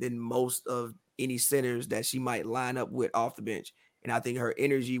than most of any centers that she might line up with off the bench. And I think her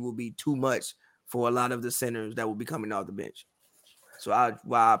energy will be too much for a lot of the centers that will be coming off the bench. So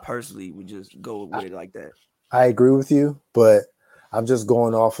I personally would just go with it like that. I agree with you, but I'm just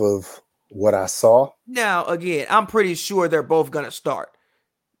going off of what I saw. Now, again, I'm pretty sure they're both going to start.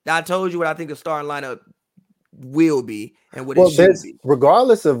 I told you what I think the starting lineup will be and what it should be.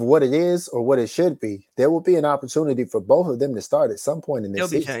 Regardless of what it is or what it should be, there will be an opportunity for both of them to start at some point in this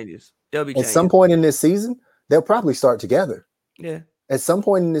season. There'll be changes. At some point in this season, they'll probably start together. Yeah. At some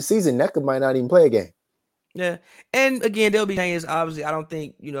point in the season, Nneka might not even play a game. Yeah. And again, there'll be changes. Obviously, I don't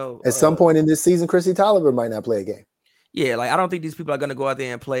think, at some point in this season, Chrissy Tolliver might not play a game. Yeah, like I don't think these people are going to go out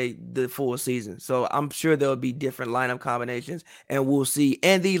there and play the full season. So I'm sure there'll be different lineup combinations, and we'll see.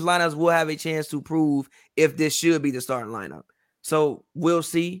 And these lineups will have a chance to prove if this should be the starting lineup. So we'll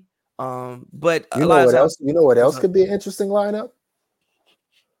see. But you know what else? You know what else could be an interesting lineup?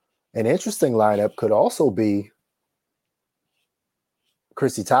 An interesting lineup could also be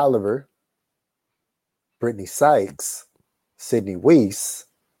Chrissy Tolliver, Brittany Sykes, Sydney Weiss,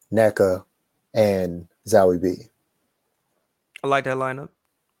 Nneka, and Zowie B. I like that lineup.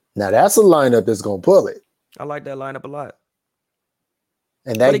 Now that's a lineup that's gonna pull it. I like that lineup a lot.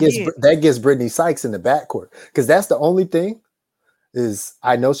 And that gets Brittany Sykes in the backcourt. Because that's the only thing is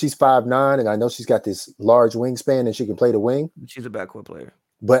I know she's 5'9", and I know she's got this large wingspan and she can play the wing. She's a backcourt player.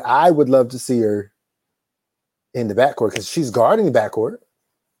 But I would love to see her in the backcourt because she's guarding the backcourt.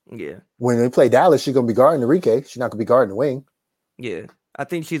 Yeah. When they play Dallas, she's gonna be guarding Enrique. She's not gonna be guarding the wing. Yeah. I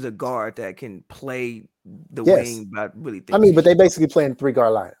think she's a guard that can play the wing, but I really think but they basically playing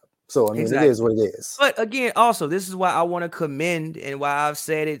 3-guard lineup. So I mean, exactly. It is what it is. But again, also, this is why I want to commend and why I've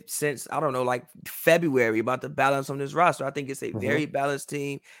said it since I don't know, like February about the balance on this roster. I think it's a very balanced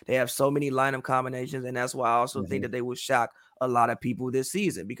team. They have so many lineup combinations, and that's why I also think that they will shock a lot of people this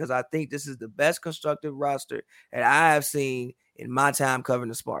season because I think this is the best constructed roster that I have seen in my time covering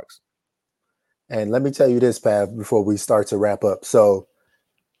the Sparks. And let me tell you this, Pav, before we start to wrap up. So,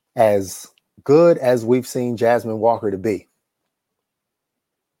 as good as we've seen Jasmine Walker to be,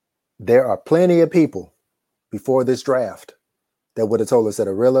 there are plenty of people before this draft that would have told us that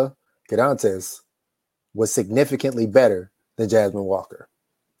Arilla Gidantes was significantly better than Jasmine Walker.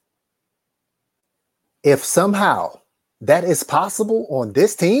 If somehow that is possible on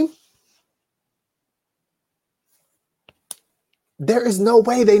this team, there is no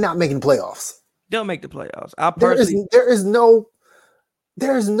way they're not making playoffs. They'll make the playoffs.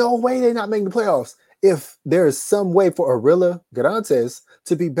 There is no way they're not making the playoffs if there is some way for Arilla Gidantes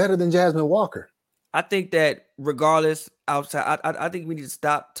to be better than Jasmine Walker. I think that regardless, outside, I think we need to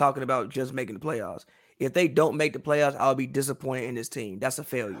stop talking about just making the playoffs. If they don't make the playoffs, I'll be disappointed in this team. That's a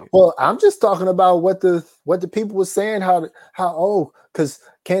failure. Well, I'm just talking about what the people were saying, because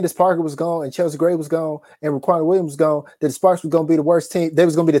Candace Parker was gone and Chelsea Gray was gone and Raquan Williams was gone, that the Sparks was going to be the worst team. They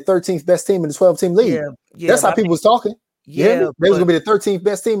was going to be the 13th best team in the 12-team league. Yeah, that's how people was talking. They was going to be the 13th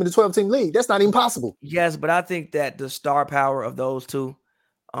best team in the 12-team league. That's not even possible. Yes, but I think that the star power of those two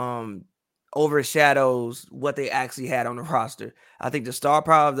overshadows what they actually had on the roster. I think the star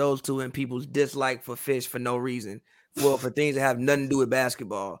power of those two and people's dislike for Fish for no reason, for things that have nothing to do with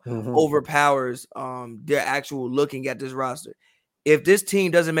basketball, overpowers their actual looking at this roster. If this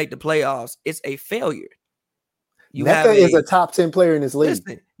team doesn't make the playoffs, it's a failure. Nneka is a top 10 player in this league.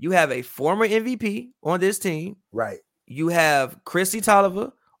 Listen, you have a former MVP on this team. Right. You have Chrissy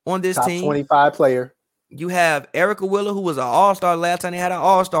Tolliver on this team. Top 25 player. You have Erica Wheeler, who was an all-star last time they had an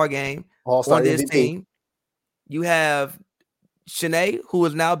all-star game on this team. You have Shanae, who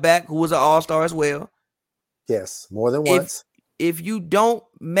is now back, who was an all-star as well. Yes, more than once. If you don't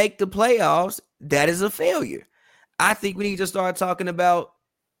make the playoffs, that is a failure. I think we need to start talking about,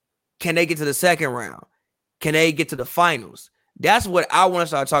 can they get to the second round? Can they get to the finals? That's what I want to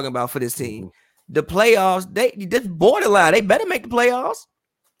start talking about for this team. The playoffs, this borderline. They better make the playoffs.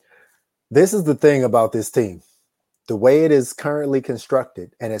 This is the thing about this team. The way it is currently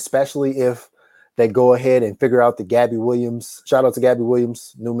constructed, and especially if they go ahead and figure out the Gabby Williams, shout out to Gabby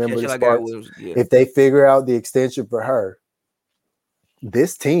Williams, new member of the Sparks. If they figure out the extension for her,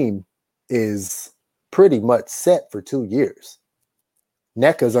 this team is pretty much set for 2 years.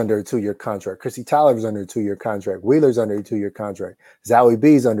 Nneka's under a 2-year contract. Chrissy Tolliver's under a 2-year contract. Wheeler's under a 2-year contract. Zowie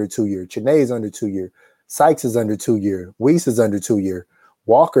B's under 2 year. Chanae's under 2 year. Sykes is under 2 year. Weiss is under 2 year.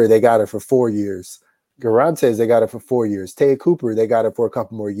 Walker, they got her for 4 years. Garantes, they got her for 4 years. Taya Cooper, they got her for a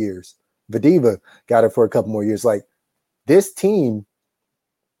couple more years. Vadiva got her for a couple more years. Like, this team,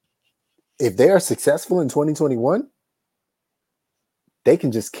 if they are successful in 2021, they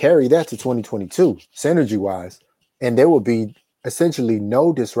can just carry that to 2022, synergy-wise, and there will be essentially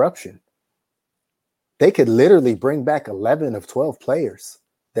no disruption. They could literally bring back 11 of 12 players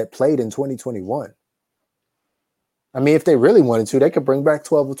that played in 2021. I mean, if they really wanted to, they could bring back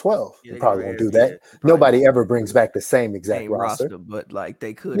 12 of 12. They probably won't do that. Nobody ever brings back the same exact roster. But like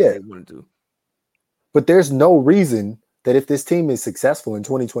they could if they wanted to. But there's no reason that if this team is successful in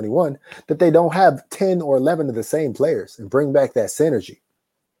 2021, that they don't have 10 or 11 of the same players and bring back that synergy.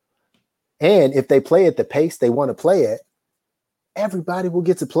 And if they play at the pace they want to play at, everybody will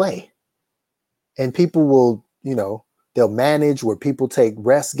get to play. And people will, they'll manage where people take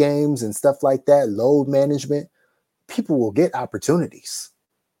rest games and stuff like that, load management. People will get opportunities.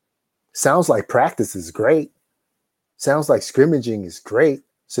 Sounds like practice is great. Sounds like scrimmaging is great.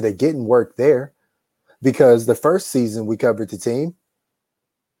 So they're getting work there. Because the first season we covered the team,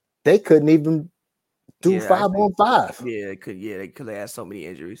 they couldn't even do 5-on-5. Yeah, they could have had so many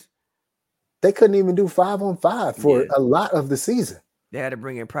injuries. They couldn't even do 5-on-5 for a lot of the season. They had to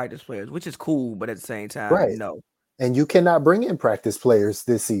bring in practice players, which is cool, but at the same time, right. No. And you cannot bring in practice players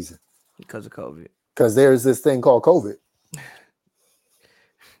this season. Because of COVID. Because there's this thing called COVID.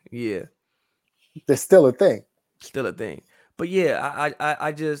 Yeah. There's still a thing. Still a thing. But yeah,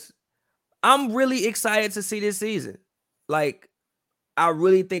 I'm really excited to see this season. Like, I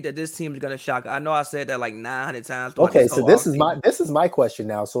really think that this team is going to shock. I know I said that like 900 times. Okay, so this is my question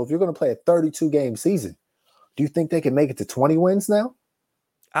now. So if you're going to play a 32-game season, do you think they can make it to 20 wins now?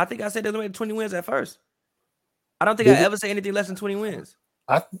 I think I said they're going to make 20 wins at first. I don't think I ever say anything less than 20 wins.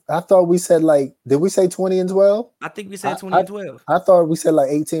 I thought we said did we say 20 and 12? I think we said 20 and 12. I thought we said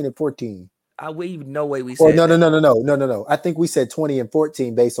 18 and 14. No way we said No. I think we said 20 and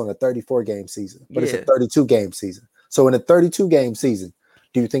 14 based on a 34-game season, but it's a 32-game season. So in a 32-game season,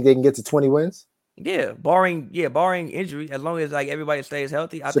 do you think they can get to 20 wins? Yeah, barring injury, as long as everybody stays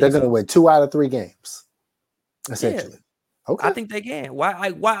healthy. So they're going to win 2 out of 3 games, essentially. Yeah. Okay, I think they can.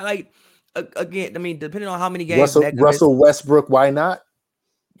 Why? Again, I mean, depending on how many games. Russell Westbrook, why not?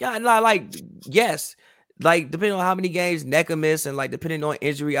 Yeah, yes. Depending on how many games Nneka miss and depending on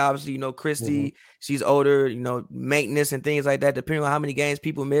injury, obviously, Christy, she's older, maintenance and things like that, depending on how many games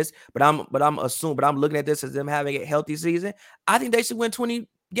people miss. But I'm looking at this as them having a healthy season. I think they should win 20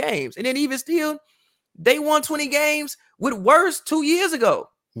 games. And then even still, they won 20 games with worse 2 years ago.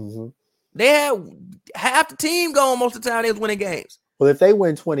 Mm-hmm. They had half the team going most of the time they was winning games. Well, if they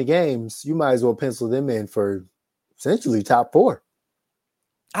win 20 games, you might as well pencil them in for essentially top 4.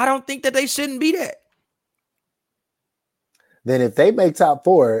 I don't think that they shouldn't be that. Then if they make top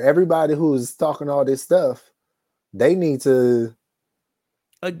 4, everybody who's talking all this stuff, they need to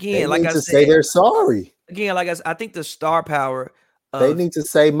say they're sorry. Again, I think the star power they need to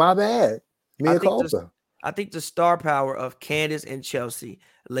say my bad. I think the star power of Candace and Chelsea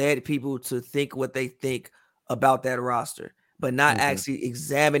led people to think what they think about that roster, but not actually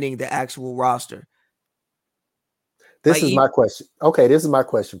examining the actual roster. This is my question. Okay, this is my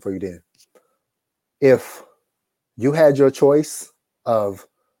question for you then. If you had your choice of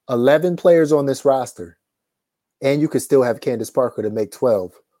 11 players on this roster and you could still have Candace Parker to make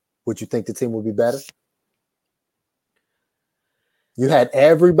 12, would you think the team would be better? You had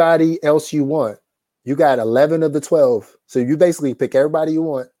everybody else you want. You got 11 of the 12. So you basically pick everybody you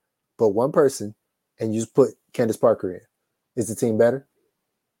want, but one person, and you just put Candace Parker in. Is the team better?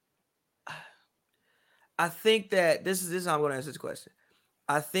 I think that this is how I'm going to answer this question.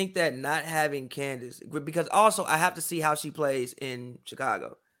 I think that not having Candace, because also I have to see how she plays in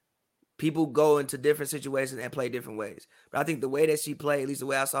Chicago. People go into different situations and play different ways. But I think the way that she played, at least the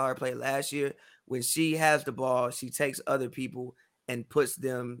way I saw her play last year, when she has the ball, she takes other people and puts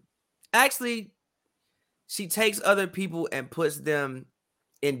them – actually, she takes other people and puts them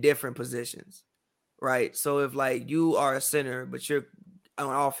in different positions, right? So if you are a center, but you're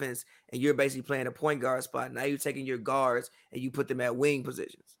on offense and you're basically playing a point guard spot, now you're taking your guards and you put them at wing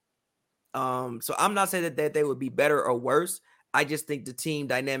positions. So I'm not saying that they would be better or worse. I just think the team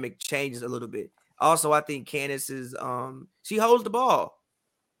dynamic changes a little bit. Also, I think Candace is she holds the ball.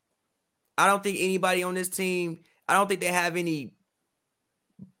 I don't think anybody on this team, I don't think they have any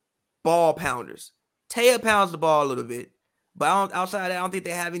ball pounders. Taya pounds the ball a little bit, but outside of that, I don't think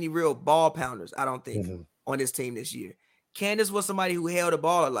they have any real ball pounders, I don't think, on this team this year. Candace was somebody who held the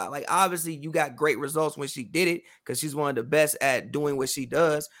ball a lot. Obviously, you got great results when she did it because she's one of the best at doing what she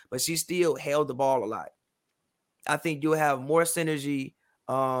does, but she still held the ball a lot. I think you'll have more synergy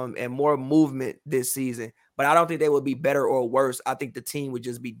and more movement this season, but I don't think they would be better or worse. I think the team would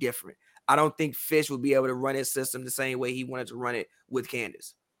just be different. I don't think Fish would be able to run his system the same way he wanted to run it with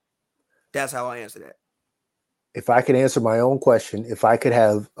Candace. That's how I answer that. If I could answer my own question, if I could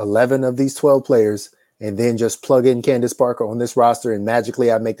have 11 of these 12 players and then just plug in Candace Parker on this roster and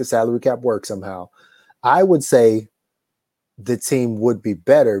magically I make the salary cap work somehow, I would say the team would be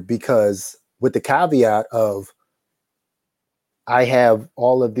better because with the caveat of I have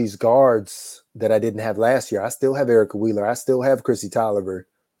all of these guards that I didn't have last year. I still have Erica Wheeler. I still have Chrissy Tolliver.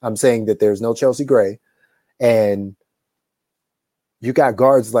 I'm saying that there's no Chelsea Gray. And you got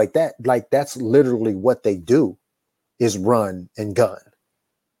guards like that. Like that's literally what they do is run and gun.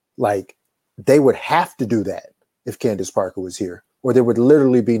 Like they would have to do that if Candace Parker was here, or there would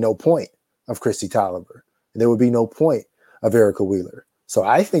literally be no point of Christy Tolliver. There would be no point of Erica Wheeler. So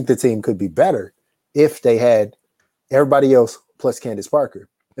I think the team could be better if they had everybody else plus Candace Parker.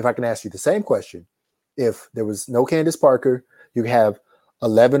 If I can ask you the same question, if there was no Candace Parker, you have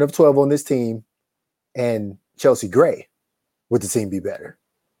 11 of 12 on this team and Chelsea Gray. Would the team be better?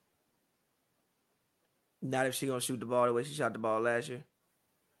 Not if she's going to shoot the ball the way she shot the ball last year.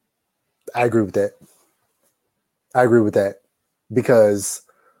 I agree with that. I agree with that because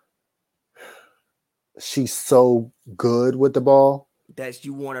she's so good with the ball that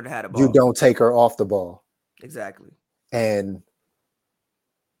you want her to have the ball. You don't take her off the ball. Exactly. And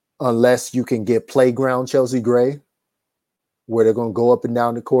unless you can get playground Chelsea Gray, where they're going to go up and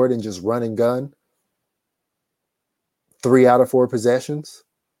down the court and just run and gun 3 out of 4 possessions,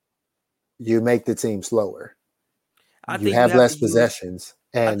 you make the team slower. You have less possessions,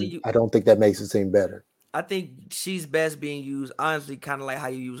 and I don't think that makes the team better. I think she's best being used, honestly, kind of like how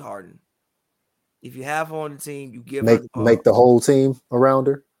you use Harden. If you have her on the team, you give her the ball. Make the whole team around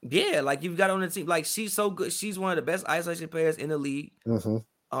her? Yeah, like you've got on the team. Like she's so good. She's one of the best isolation players in the league.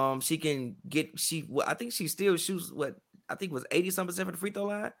 Mm-hmm. She can get, I think she still shoots, I think it was 80-some% for the free throw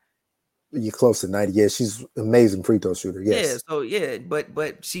line. You're close to 90. Yeah, she's an amazing free throw shooter. Yes. Yeah,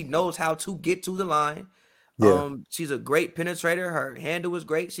 but she knows how to get to the line. Yeah. She's a great penetrator. Her handle is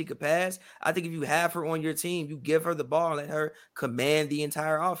great. She could pass. I think if you have her on your team, you give her the ball and let her command the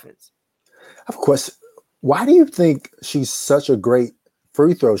entire offense. I have a question. Why do you think she's such a great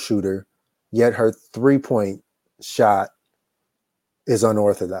free throw shooter, yet her 3-point shot is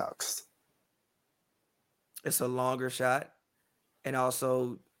unorthodox? It's a longer shot, and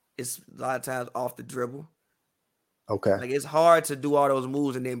also it's a lot of times off the dribble. Okay. Like it's hard to do all those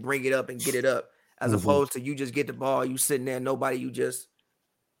moves and then bring it up and get it up, as opposed to you just get the ball, you sitting there, nobody, you just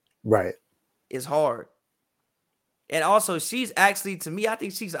right. It's hard. And also, she's actually, to me, I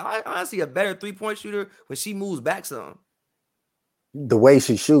think she's honestly a better 3-point shooter when she moves back some. The way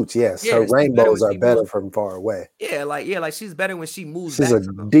she shoots, yes. Her rainbows are better from far away. Yeah, like she's better when she moves back. She's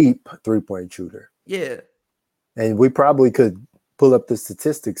a deep 3-point shooter. Yeah. And we probably could pull up the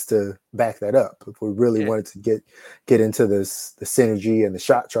statistics to back that up if we really wanted to get into the synergy and the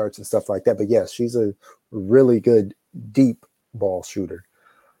shot charts and stuff like that. But yes, she's a really good deep ball shooter.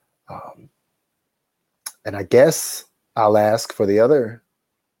 And I guess I'll ask for the other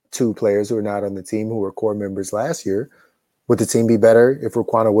 2 players who are not on the team who were core members last year. Would the team be better if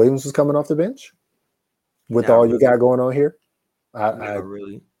Raquana Williams was coming off the bench with all you got going on here? Not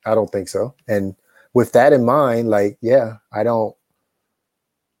really. I don't think so. And with that in mind, I don't,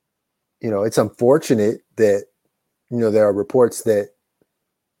 it's unfortunate that, there are reports that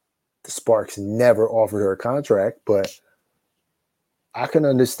the Sparks never offered her a contract, but I can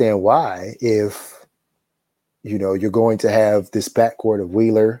understand why if, you're going to have this backcourt of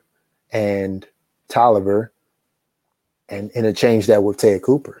Wheeler and Tolliver and interchange that with Taya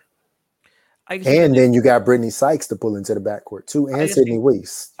Cooper. And then you got Brittany Sykes to pull into the backcourt too, and Sydney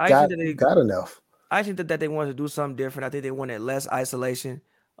Weiss. Got enough. I think that they wanted to do something different. I think they wanted less isolation.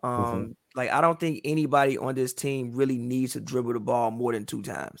 I don't think anybody on this team really needs to dribble the ball more than 2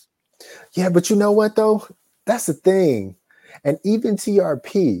 times. Yeah, but you know what though? That's the thing. And even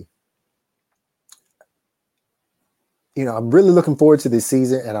TRP, I'm really looking forward to this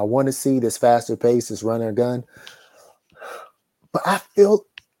season, and I want to see this faster pace, this run and gun. But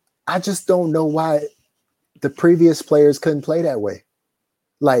I just don't know why the previous players couldn't play that way.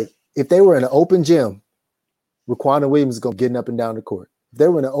 Like, if they were in an open gym, Raquana Williams is going to be getting up and down the court. If they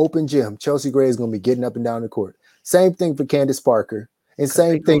were in an open gym, Chelsea Gray is going to be getting up and down the court. Same thing for Candace Parker, and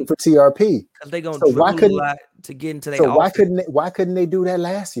same thing for TRP. Because they're going to dribble a lot to get into their offense. Why couldn't they do that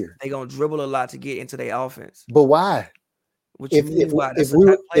last year? They're going to dribble a lot to get into their offense. But why? If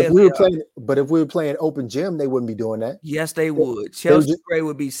we were playing open gym, they wouldn't be doing that. Yes, they would. Chelsea Gray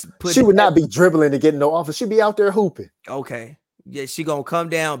would be putting. She would not be dribbling to get in no offense. She'd be out there hooping. Okay. Yeah, she gonna come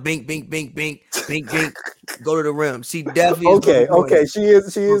down, bink, bink, bink, bink, bink, bink, go to the rim. She definitely is. Okay. She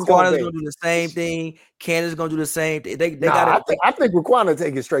is gonna do the same thing. Candace's gonna do the same thing. I think Raquana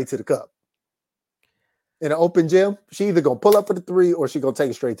take it straight to the cup. In an open gym, she either gonna pull up for the 3 or she gonna take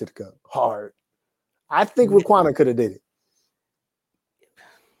it straight to the cup. Hard. I think Raquana could have did it.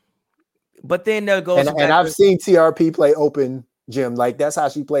 But then there goes, and I've seen TRP play open gym. Like that's how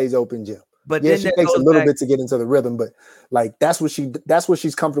she plays open gym. But yeah, she takes a little bit to get into the rhythm, but like that's what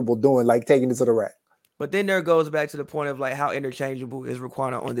she's comfortable doing, like taking it to the rack. But then there goes back to the point of like how interchangeable is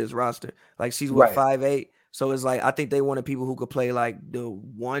Raquana on this roster. Like she's 5'8", So it's like I think they wanted people who could play like the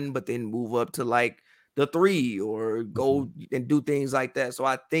 1, but then move up to like the 3 or go and do things like that. So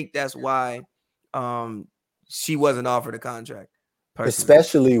I think that's why she wasn't offered a contract. Personally,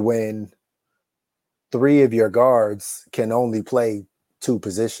 especially when 3 of your guards can only play 2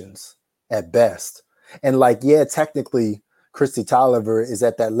 positions at best. And like, yeah, technically Christy Tolliver is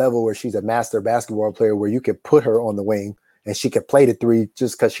at that level where she's a master basketball player where you could put her on the wing and she could play the 3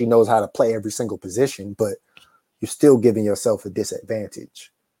 just because she knows how to play every single position, but you're still giving yourself a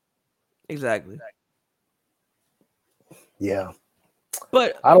disadvantage. Exactly. Yeah.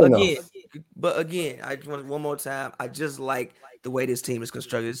 But I don't again, know. I just want one more time. I just like the way this team is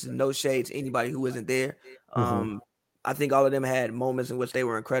constructed. This is no shade to anybody who isn't there. I think all of them had moments in which they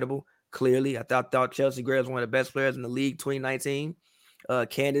were incredible. Clearly, I thought Chelsea Gray was one of the best players in the league 2019.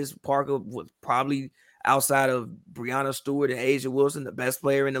 Candace Parker was probably outside of Brianna Stewart and Asia Wilson, the best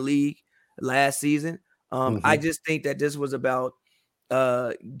player in the league last season. I just think that this was about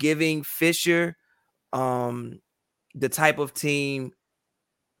giving Fisher the type of team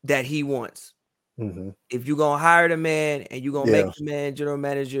that he wants. If you're going to hire the man and you're going to make the man general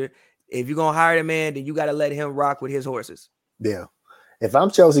manager, if you're going to hire the man, then you got to let him rock with his horses. Yeah. If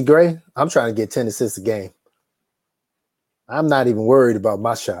I'm Chelsea Gray, I'm trying to get 10 assists a game. I'm not even worried about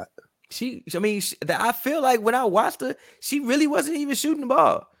my shot. I feel like when I watched her, she really wasn't even shooting the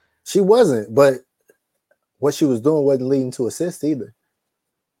ball. She wasn't, but what she was doing wasn't leading to assists either.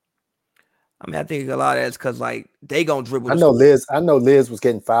 I mean, I think a lot of that's because like they gonna dribble. I know Liz was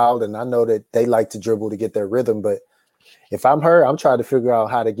getting fouled, and I know that they like to dribble to get their rhythm. But if I'm her, I'm trying to figure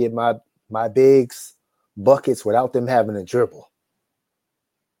out how to get my bigs buckets without them having to dribble.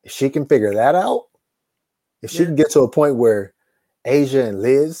 If she can figure that out, if she can get to a point where Asia and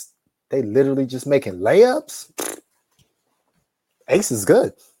Liz, they literally just making layups, Ace is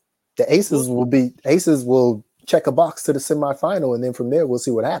good. The Aces will check a box to the semifinal, and then from there we'll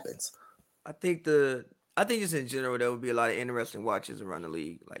see what happens. I think just in general there would be a lot of interesting watches around the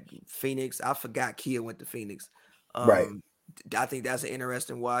league. Like Phoenix, I forgot Kia went to Phoenix. Right. I think that's an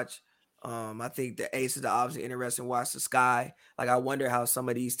interesting watch. I think the Aces are obviously interesting watch. The Sky, like I wonder how some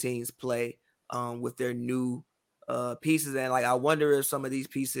of these teams play with their new pieces, and like I wonder if some of these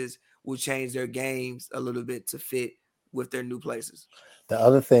pieces will change their games a little bit to fit with their new places. The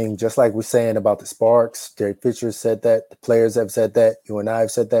other thing, just like we're saying about the Sparks, Derek Fisher said that, the players have said that, you and I have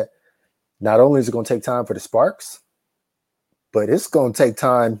said that. Not only is it going to take time for the Sparks, but it's going to take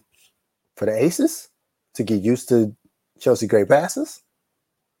time for the Aces to get used to Chelsea Gray passes.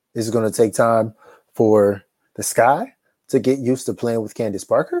 It's going to take time for the Sky to get used to playing with Candace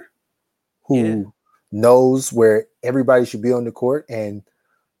Parker, who knows where everybody should be on the court, and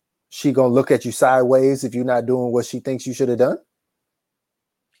she going to look at you sideways if you're not doing what she thinks you should have done.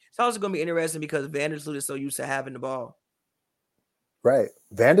 It's also going to be interesting because Vandersloot is so used to having the ball. Right.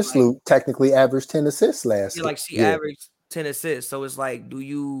 Vandersloot technically averaged 10 assists last year. Like she averaged 10 assists. So it's like, do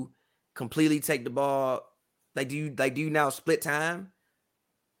you completely take the ball? Like, do you now split time?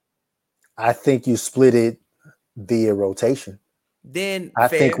 I think you split it via rotation. Then I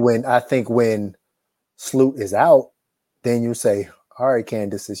think when Sloot is out, then you say, all right,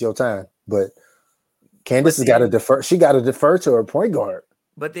 Candace, it's your time. But Candace has got to defer. She got to defer to her point guard.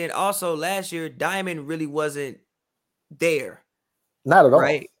 But then also last year, Diamond really wasn't there. Not at all.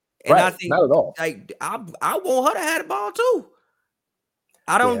 Right. And I think not at all. Like I want her to have the ball too.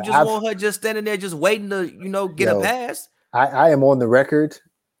 I don't want her just standing there just waiting to, get a pass. I am on the record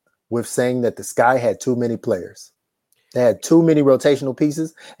with saying that the Sky had too many players. They had too many rotational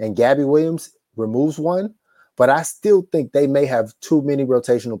pieces, and Gabby Williams removes one. But I still think they may have too many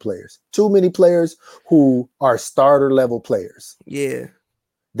rotational players. Too many players who are starter level players. Yeah.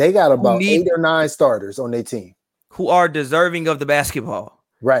 They got about 8 or 9 starters on their team. Who are deserving of the basketball.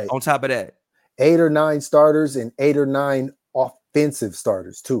 Right. On top of that. 8 or 9 starters and 8 or 9 offensive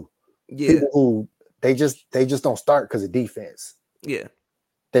starters too. Yeah. People who they just don't start because of defense. Yeah.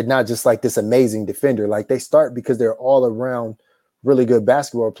 They're not just like this amazing defender. Like they start because they're all around really good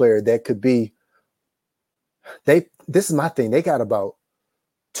basketball player that could be. This is my thing. They got about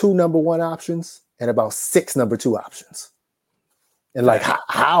 2 number 1 options and about 6 number 2 options. And like,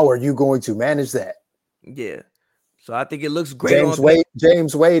 how are you going to manage that? Yeah. So I think it looks great.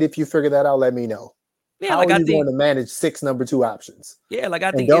 James Wade, if you figure that out, let me know. Yeah, how are you going to manage 6 number 2 options? Yeah, like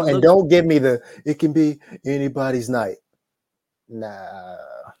I think don't give me it can be anybody's night. Nah.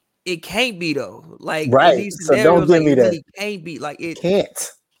 It can't be though. Like right. In these scenarios, so don't give me that. Really can't be like it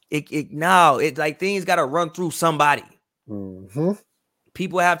can't. It's like things got to run through somebody. Mm-hmm.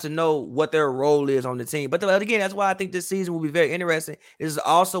 people have to know what their role is on the team. But again, that's why I think this season will be very interesting. This is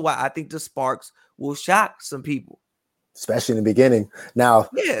also why I think the Sparks will shock some people. Especially in the beginning. Now,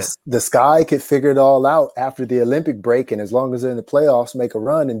 yeah, the Sky could figure it all out after the Olympic break, and as long as they're in the playoffs, make a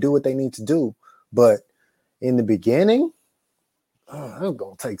run and do what they need to do. But in the beginning, it's going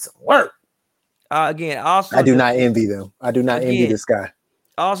to take some work. Again, also I do not envy them. I do not envy the Sky.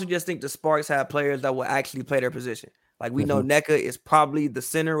 I also just think the Sparks have players that will actually play their position. Like we know NECA is probably the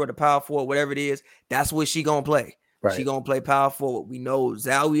center or the power forward, whatever it is. That's what she gonna play. Right. She gonna play power forward. We know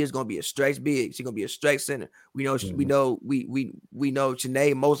Zowie is gonna be a stretch big. She's gonna be a stretch center. We know we know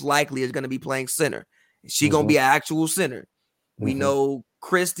Chanae most likely is gonna be playing center. She gonna be an actual center. We know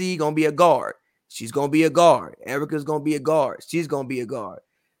Christy gonna be a guard. She's gonna be a guard. Erica's gonna be a guard. She's gonna be a guard.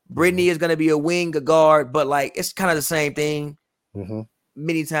 Brittany is gonna be a wing, a guard, but like it's kind of the same thing.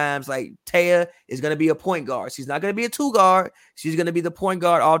 Many times, like Taya is going to be a point guard. She's not going to be a 2 guard. She's going to be the point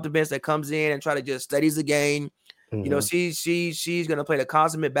guard off the bench that comes in and try to just studies the game. You know, she's going to play the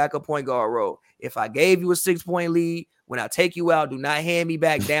consummate backup point guard role. If I gave you a 6-point lead, when I take you out, do not hand me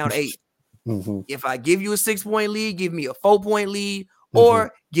back down 8. If I give you a 6-point lead, give me a 4-point lead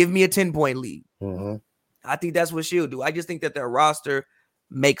or give me a 10-point lead. I think that's what she'll do. I just think that their roster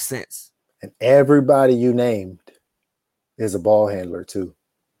makes sense. And everybody you named is a ball handler too.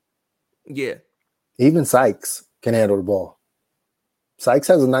 Yeah. Even Sykes can handle the ball. Sykes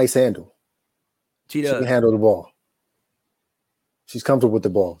has a nice handle. She can handle the ball. She's comfortable with the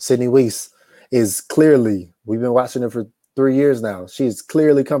ball. Sydney Weiss is clearly, we've been watching her for 3 years now. She's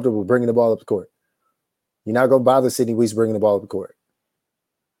clearly comfortable bringing the ball up the court. You're not going to bother Sydney Weiss bringing the ball up the court.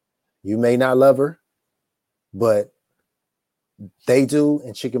 You may not love her, but they do,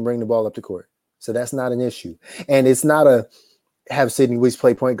 and she can bring the ball up the court. So that's not an issue. And it's not a have Sydney Weiss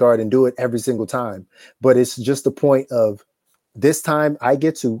play point guard and do it every single time. But it's just the point of this time I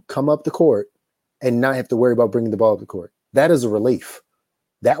get to come up the court and not have to worry about bringing the ball up the court. That is a relief.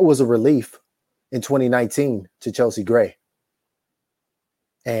 That was a relief in 2019 to Chelsea Gray.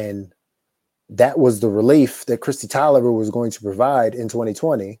 And that was the relief that Christy Tolliver was going to provide in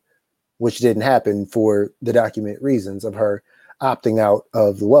 2020, which didn't happen for the document reasons of her opting out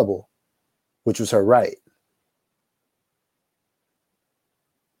of the Wubble, which was her right.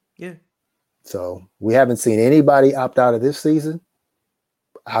 Yeah. So we haven't seen anybody opt out of this season.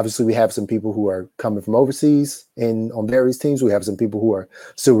 Obviously, we have some people who are coming from overseas and on various teams. We have some people who are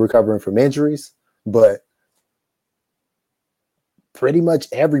still recovering from injuries, but pretty much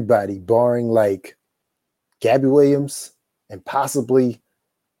everybody, barring like Gabby Williams and possibly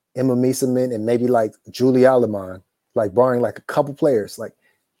Emma Mieseman and maybe like Julie Aleman, like barring like a couple players, like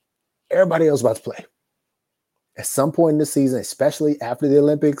everybody else about to play. At some point in the season, especially after the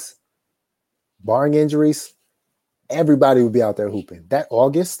Olympics, barring injuries, everybody will be out there hooping. That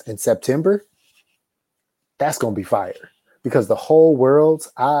August and September, that's going to be fire because the whole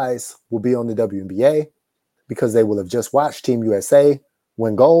world's eyes will be on the WNBA because they will have just watched Team USA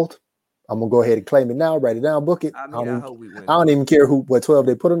win gold. I'm going to go ahead and claim it now, write it down, book it. I hope we win. I don't even care what 12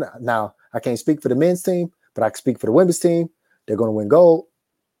 they put on. Now, I can't speak for the men's team, but I can speak for the women's team. They're going to win gold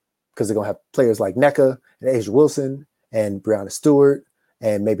because they're going to have players like NECA and Asia Wilson and Brianna Stewart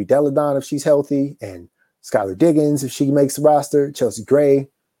and maybe Deladon if she's healthy and Skylar Diggins if she makes the roster, Chelsea Gray.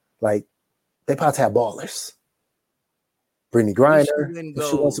 Like, they about to have ballers. Brittany Griner if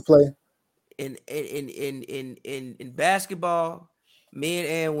she wants to play. In basketball, men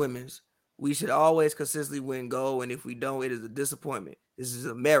and women's, we should always consistently win gold, and if we don't, it is a disappointment. This is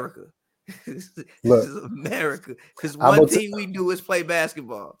America. This is America. Because one thing we do is play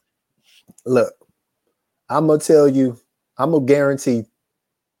basketball. Look, I'm going to tell you, I'm going to guarantee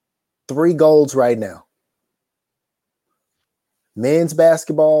 3 golds right now. Men's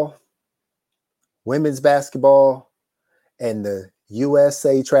basketball, women's basketball, and the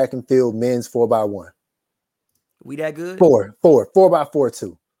USA track and field men's 4x1. We that good? 4x4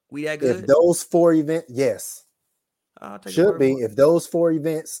 too. We that good? If those 4 events, yes. Should be. If those 4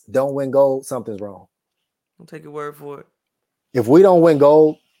 events don't win gold, something's wrong. I'll take your word for it. If we don't win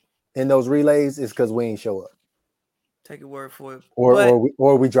gold in those relays, it's because we ain't show up. Take your word for it.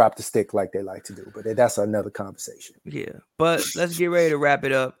 Or we drop the stick like they like to do. But that's another conversation. Yeah. But let's get ready to wrap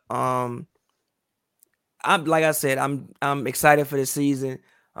it up. I'm like I said, I'm excited for the season.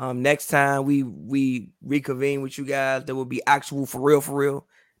 Next time we reconvene with you guys, there will be actual for real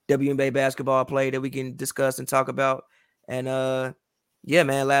WNBA basketball play that we can discuss and talk about. And yeah,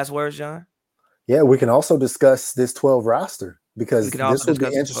 man, last words, John. Yeah, we can also discuss this 12 roster because this will be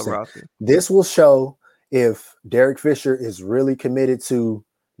interesting. This will show if Derek Fisher is really committed to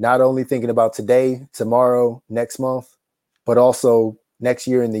not only thinking about today, tomorrow, next month, but also next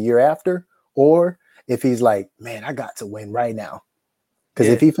year and the year after, or if he's like, man, I got to win right now. Because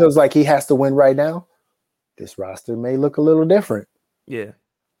if he feels like he has to win right now, this roster may look a little different. Yeah.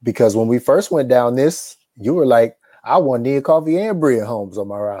 Because when we first went down this, you were like, I want Nia Coffey and Bria Holmes on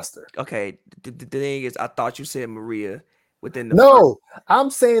my roster. Okay. The thing is, I thought you said Maria within the No, I'm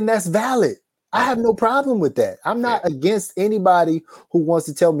saying that's valid. I Okay. have no problem with that. I'm not against anybody who wants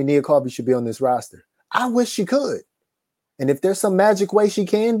to tell me Nia Coffey should be on this roster. I wish she could. And if there's some magic way she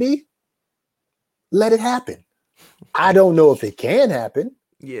can be, let it happen. I don't know if it can happen.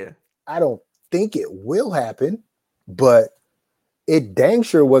 Yeah. I don't think it will happen, but it dang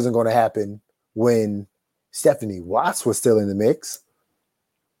sure wasn't going to happen when Stephanie Watts was still in the mix.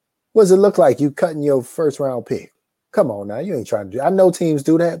 What does it look like you cutting your first round pick? Come on now, you ain't trying to do. I know teams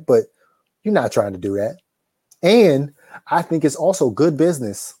do that, but you're not trying to do that. And I think it's also good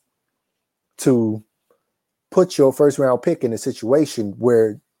business to put your first round pick in a situation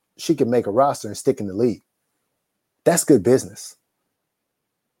where she can make a roster and stick in the league. That's good business.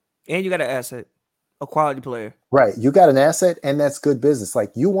 And you got an asset, a quality player. Right. You got an asset, and that's good business.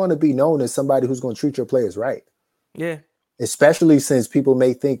 Like, you want to be known as somebody who's going to treat your players right. Yeah. Especially since people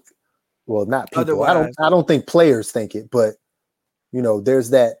may think, well, not people. Otherwise, I don't think players think it, but there's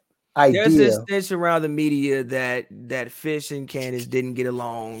that idea. There's this stench around the media that Fish and Candace didn't get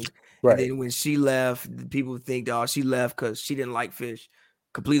along. Right. And then when she left, people think, oh, she left because she didn't like Fish.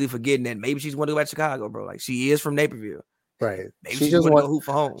 Completely forgetting that maybe she's want to go back to Chicago, bro. Like, she is from Naperville. Right. Maybe she just want to go hoop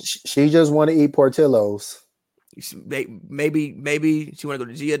for home. She just want to eat Portillo's. Maybe she want to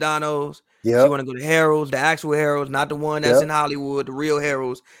go to Giordano's. Yep. She want to go to Harold's, the actual Harold's, not the one that's in Hollywood, the real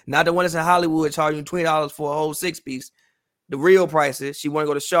Harold's, not the one that's in Hollywood charging $20 for a whole 6-piece. The real prices. She want to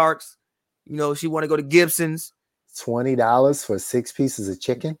go to Sharks. She want to go to Gibson's. $20 for 6 pieces of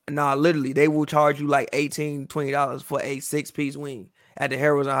chicken? Nah, literally, they will charge you like $18, $20 for a 6-piece wing at the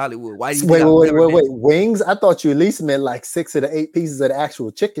Harold's in Hollywood. Why do you wait, wings? I thought you at least meant like 6 of the 8 pieces of the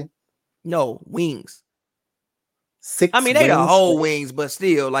actual chicken. No, wings. 6. I mean, they got whole wings, but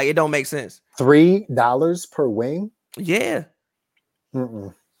still, like, it don't make sense. $3 per wing? Yeah.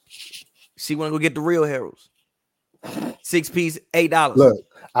 Mm-mm. She want to go get the real Harold's. 6-piece, $8. Look,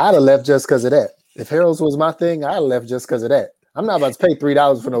 I'd have left just because of that. If Harold's was my thing, I'd have left just because of that. I'm not about to pay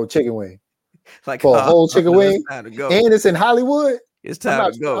 $3 for no chicken wing. Like, for a whole chicken wing, and it's in Hollywood. It's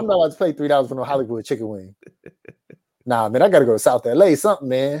time to go. I'm not about to pay $3 for no Hollywood chicken wing. Nah, man, I gotta go to South LA. Something,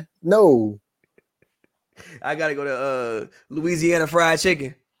 man. No, I gotta go to Louisiana fried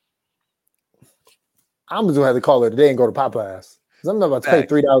chicken. I'm just gonna have to call her today and go to Popeyes. Because I'm not about to pay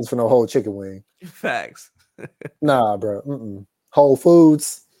 $3 for no whole chicken wing. Facts. Nah, bro. Mm-mm. Whole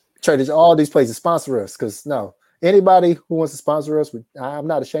Foods, Trader, all these places sponsor us. Because no, anybody who wants to sponsor us, I'm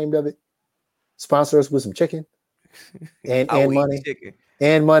not ashamed of it. Sponsor us with some chicken and money. Chicken.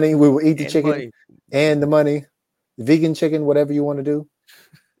 And money. We will eat the chicken money. And the money. Vegan chicken, whatever you want to do.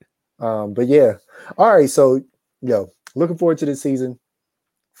 But yeah. All right. So, looking forward to this season.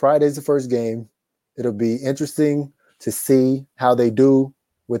 Friday's the first game. It'll be interesting to see how they do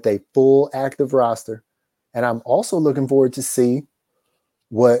with a full active roster. And I'm also looking forward to see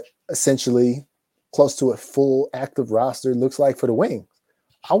what essentially close to a full active roster looks like for the Wings.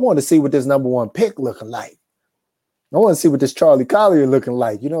 I want to see what this number 1 pick looking like. I want to see what this Charlie Collier looking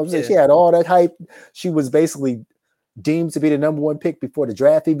like. You know what I'm saying? Yeah. She had all that hype. She was basically deemed to be the number 1 pick before the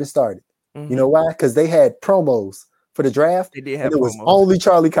draft even started. Mm-hmm. You know why? Because they had promos for the draft. They did have and it was only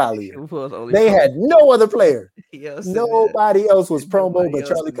Charlie Collier. They had no other player. Nobody else was promo but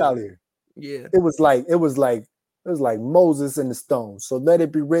Charlie Collier. Yeah. It was like Moses and the Stones. So let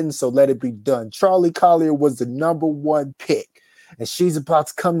it be written, so let it be done. Charlie Collier was the number 1 pick. And she's about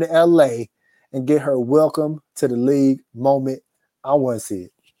to come to LA and get her welcome to the league moment. I want to see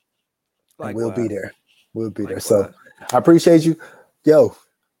it. And we'll be there. We'll be there. So I appreciate you. Yo,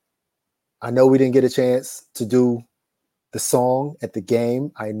 I know we didn't get a chance to do the song at the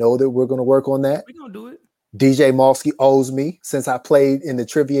game. I know that we're going to work on that. We're going to do it. DJ Malski owes me since I played in the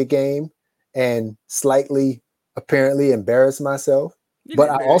trivia game and slightly, apparently embarrassed myself. But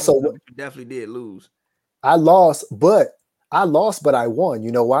I also you definitely did lose. I lost, but I won.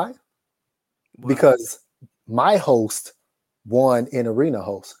 You know why? Because my host won in arena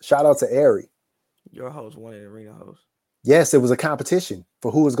host. Shout out to Ari. Your host won in arena host. Yes, it was a competition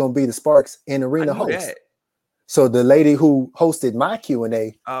for who was going to be the Sparks in arena host. That. So the lady who hosted my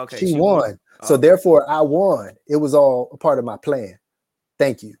Q&A, she won. So therefore I won. It was all a part of my plan.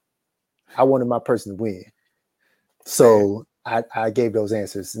 Thank you. I wanted my person to win. So I gave those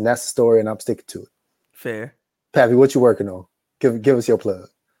answers, and that's the story, and I'm sticking to it. Fair. Pappy, what you working on? Give us your plug.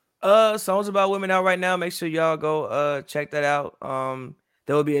 Songs About Women out right now. Make sure y'all go check that out.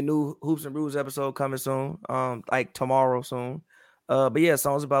 There will be a new Hoops and Brews episode coming soon. Like tomorrow soon. But yeah,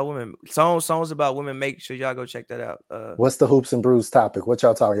 Songs About Women. Songs About Women. Make sure y'all go check that out. What's the Hoops and Brews topic? What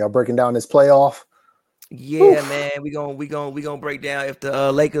y'all talking? Y'all breaking down this playoff? Yeah, Oof. Man, we gonna break down if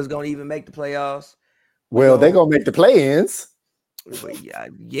the Lakers gonna even make the playoffs. Well, they're gonna make the play-ins.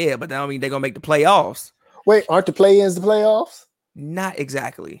 Yeah, but that don't mean they're gonna make the playoffs. Wait, aren't the play-ins the playoffs? Not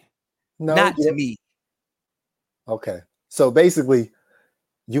exactly. No, not to me. Okay, so basically,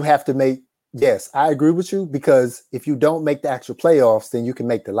 you have to make. Yes, I agree with you, because if you don't make the actual playoffs, then you can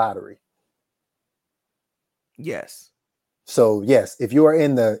make the lottery. Yes. So, yes, if you are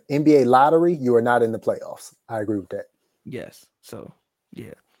in the NBA lottery, you are not in the playoffs. I agree with that. Yes. So,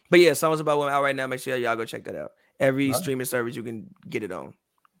 yeah. But yeah, Songs About Women out right now. Make sure y'all go check that out. Every streaming service you can get it on.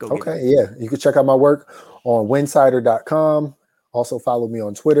 Go get it. Yeah. You can check out my work on winsider.com. Also follow me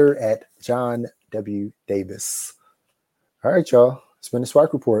on Twitter at John W. Davis. All right, y'all. It's been the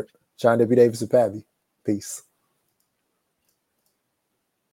Spark Report. John W. Davis and Pabby. Peace.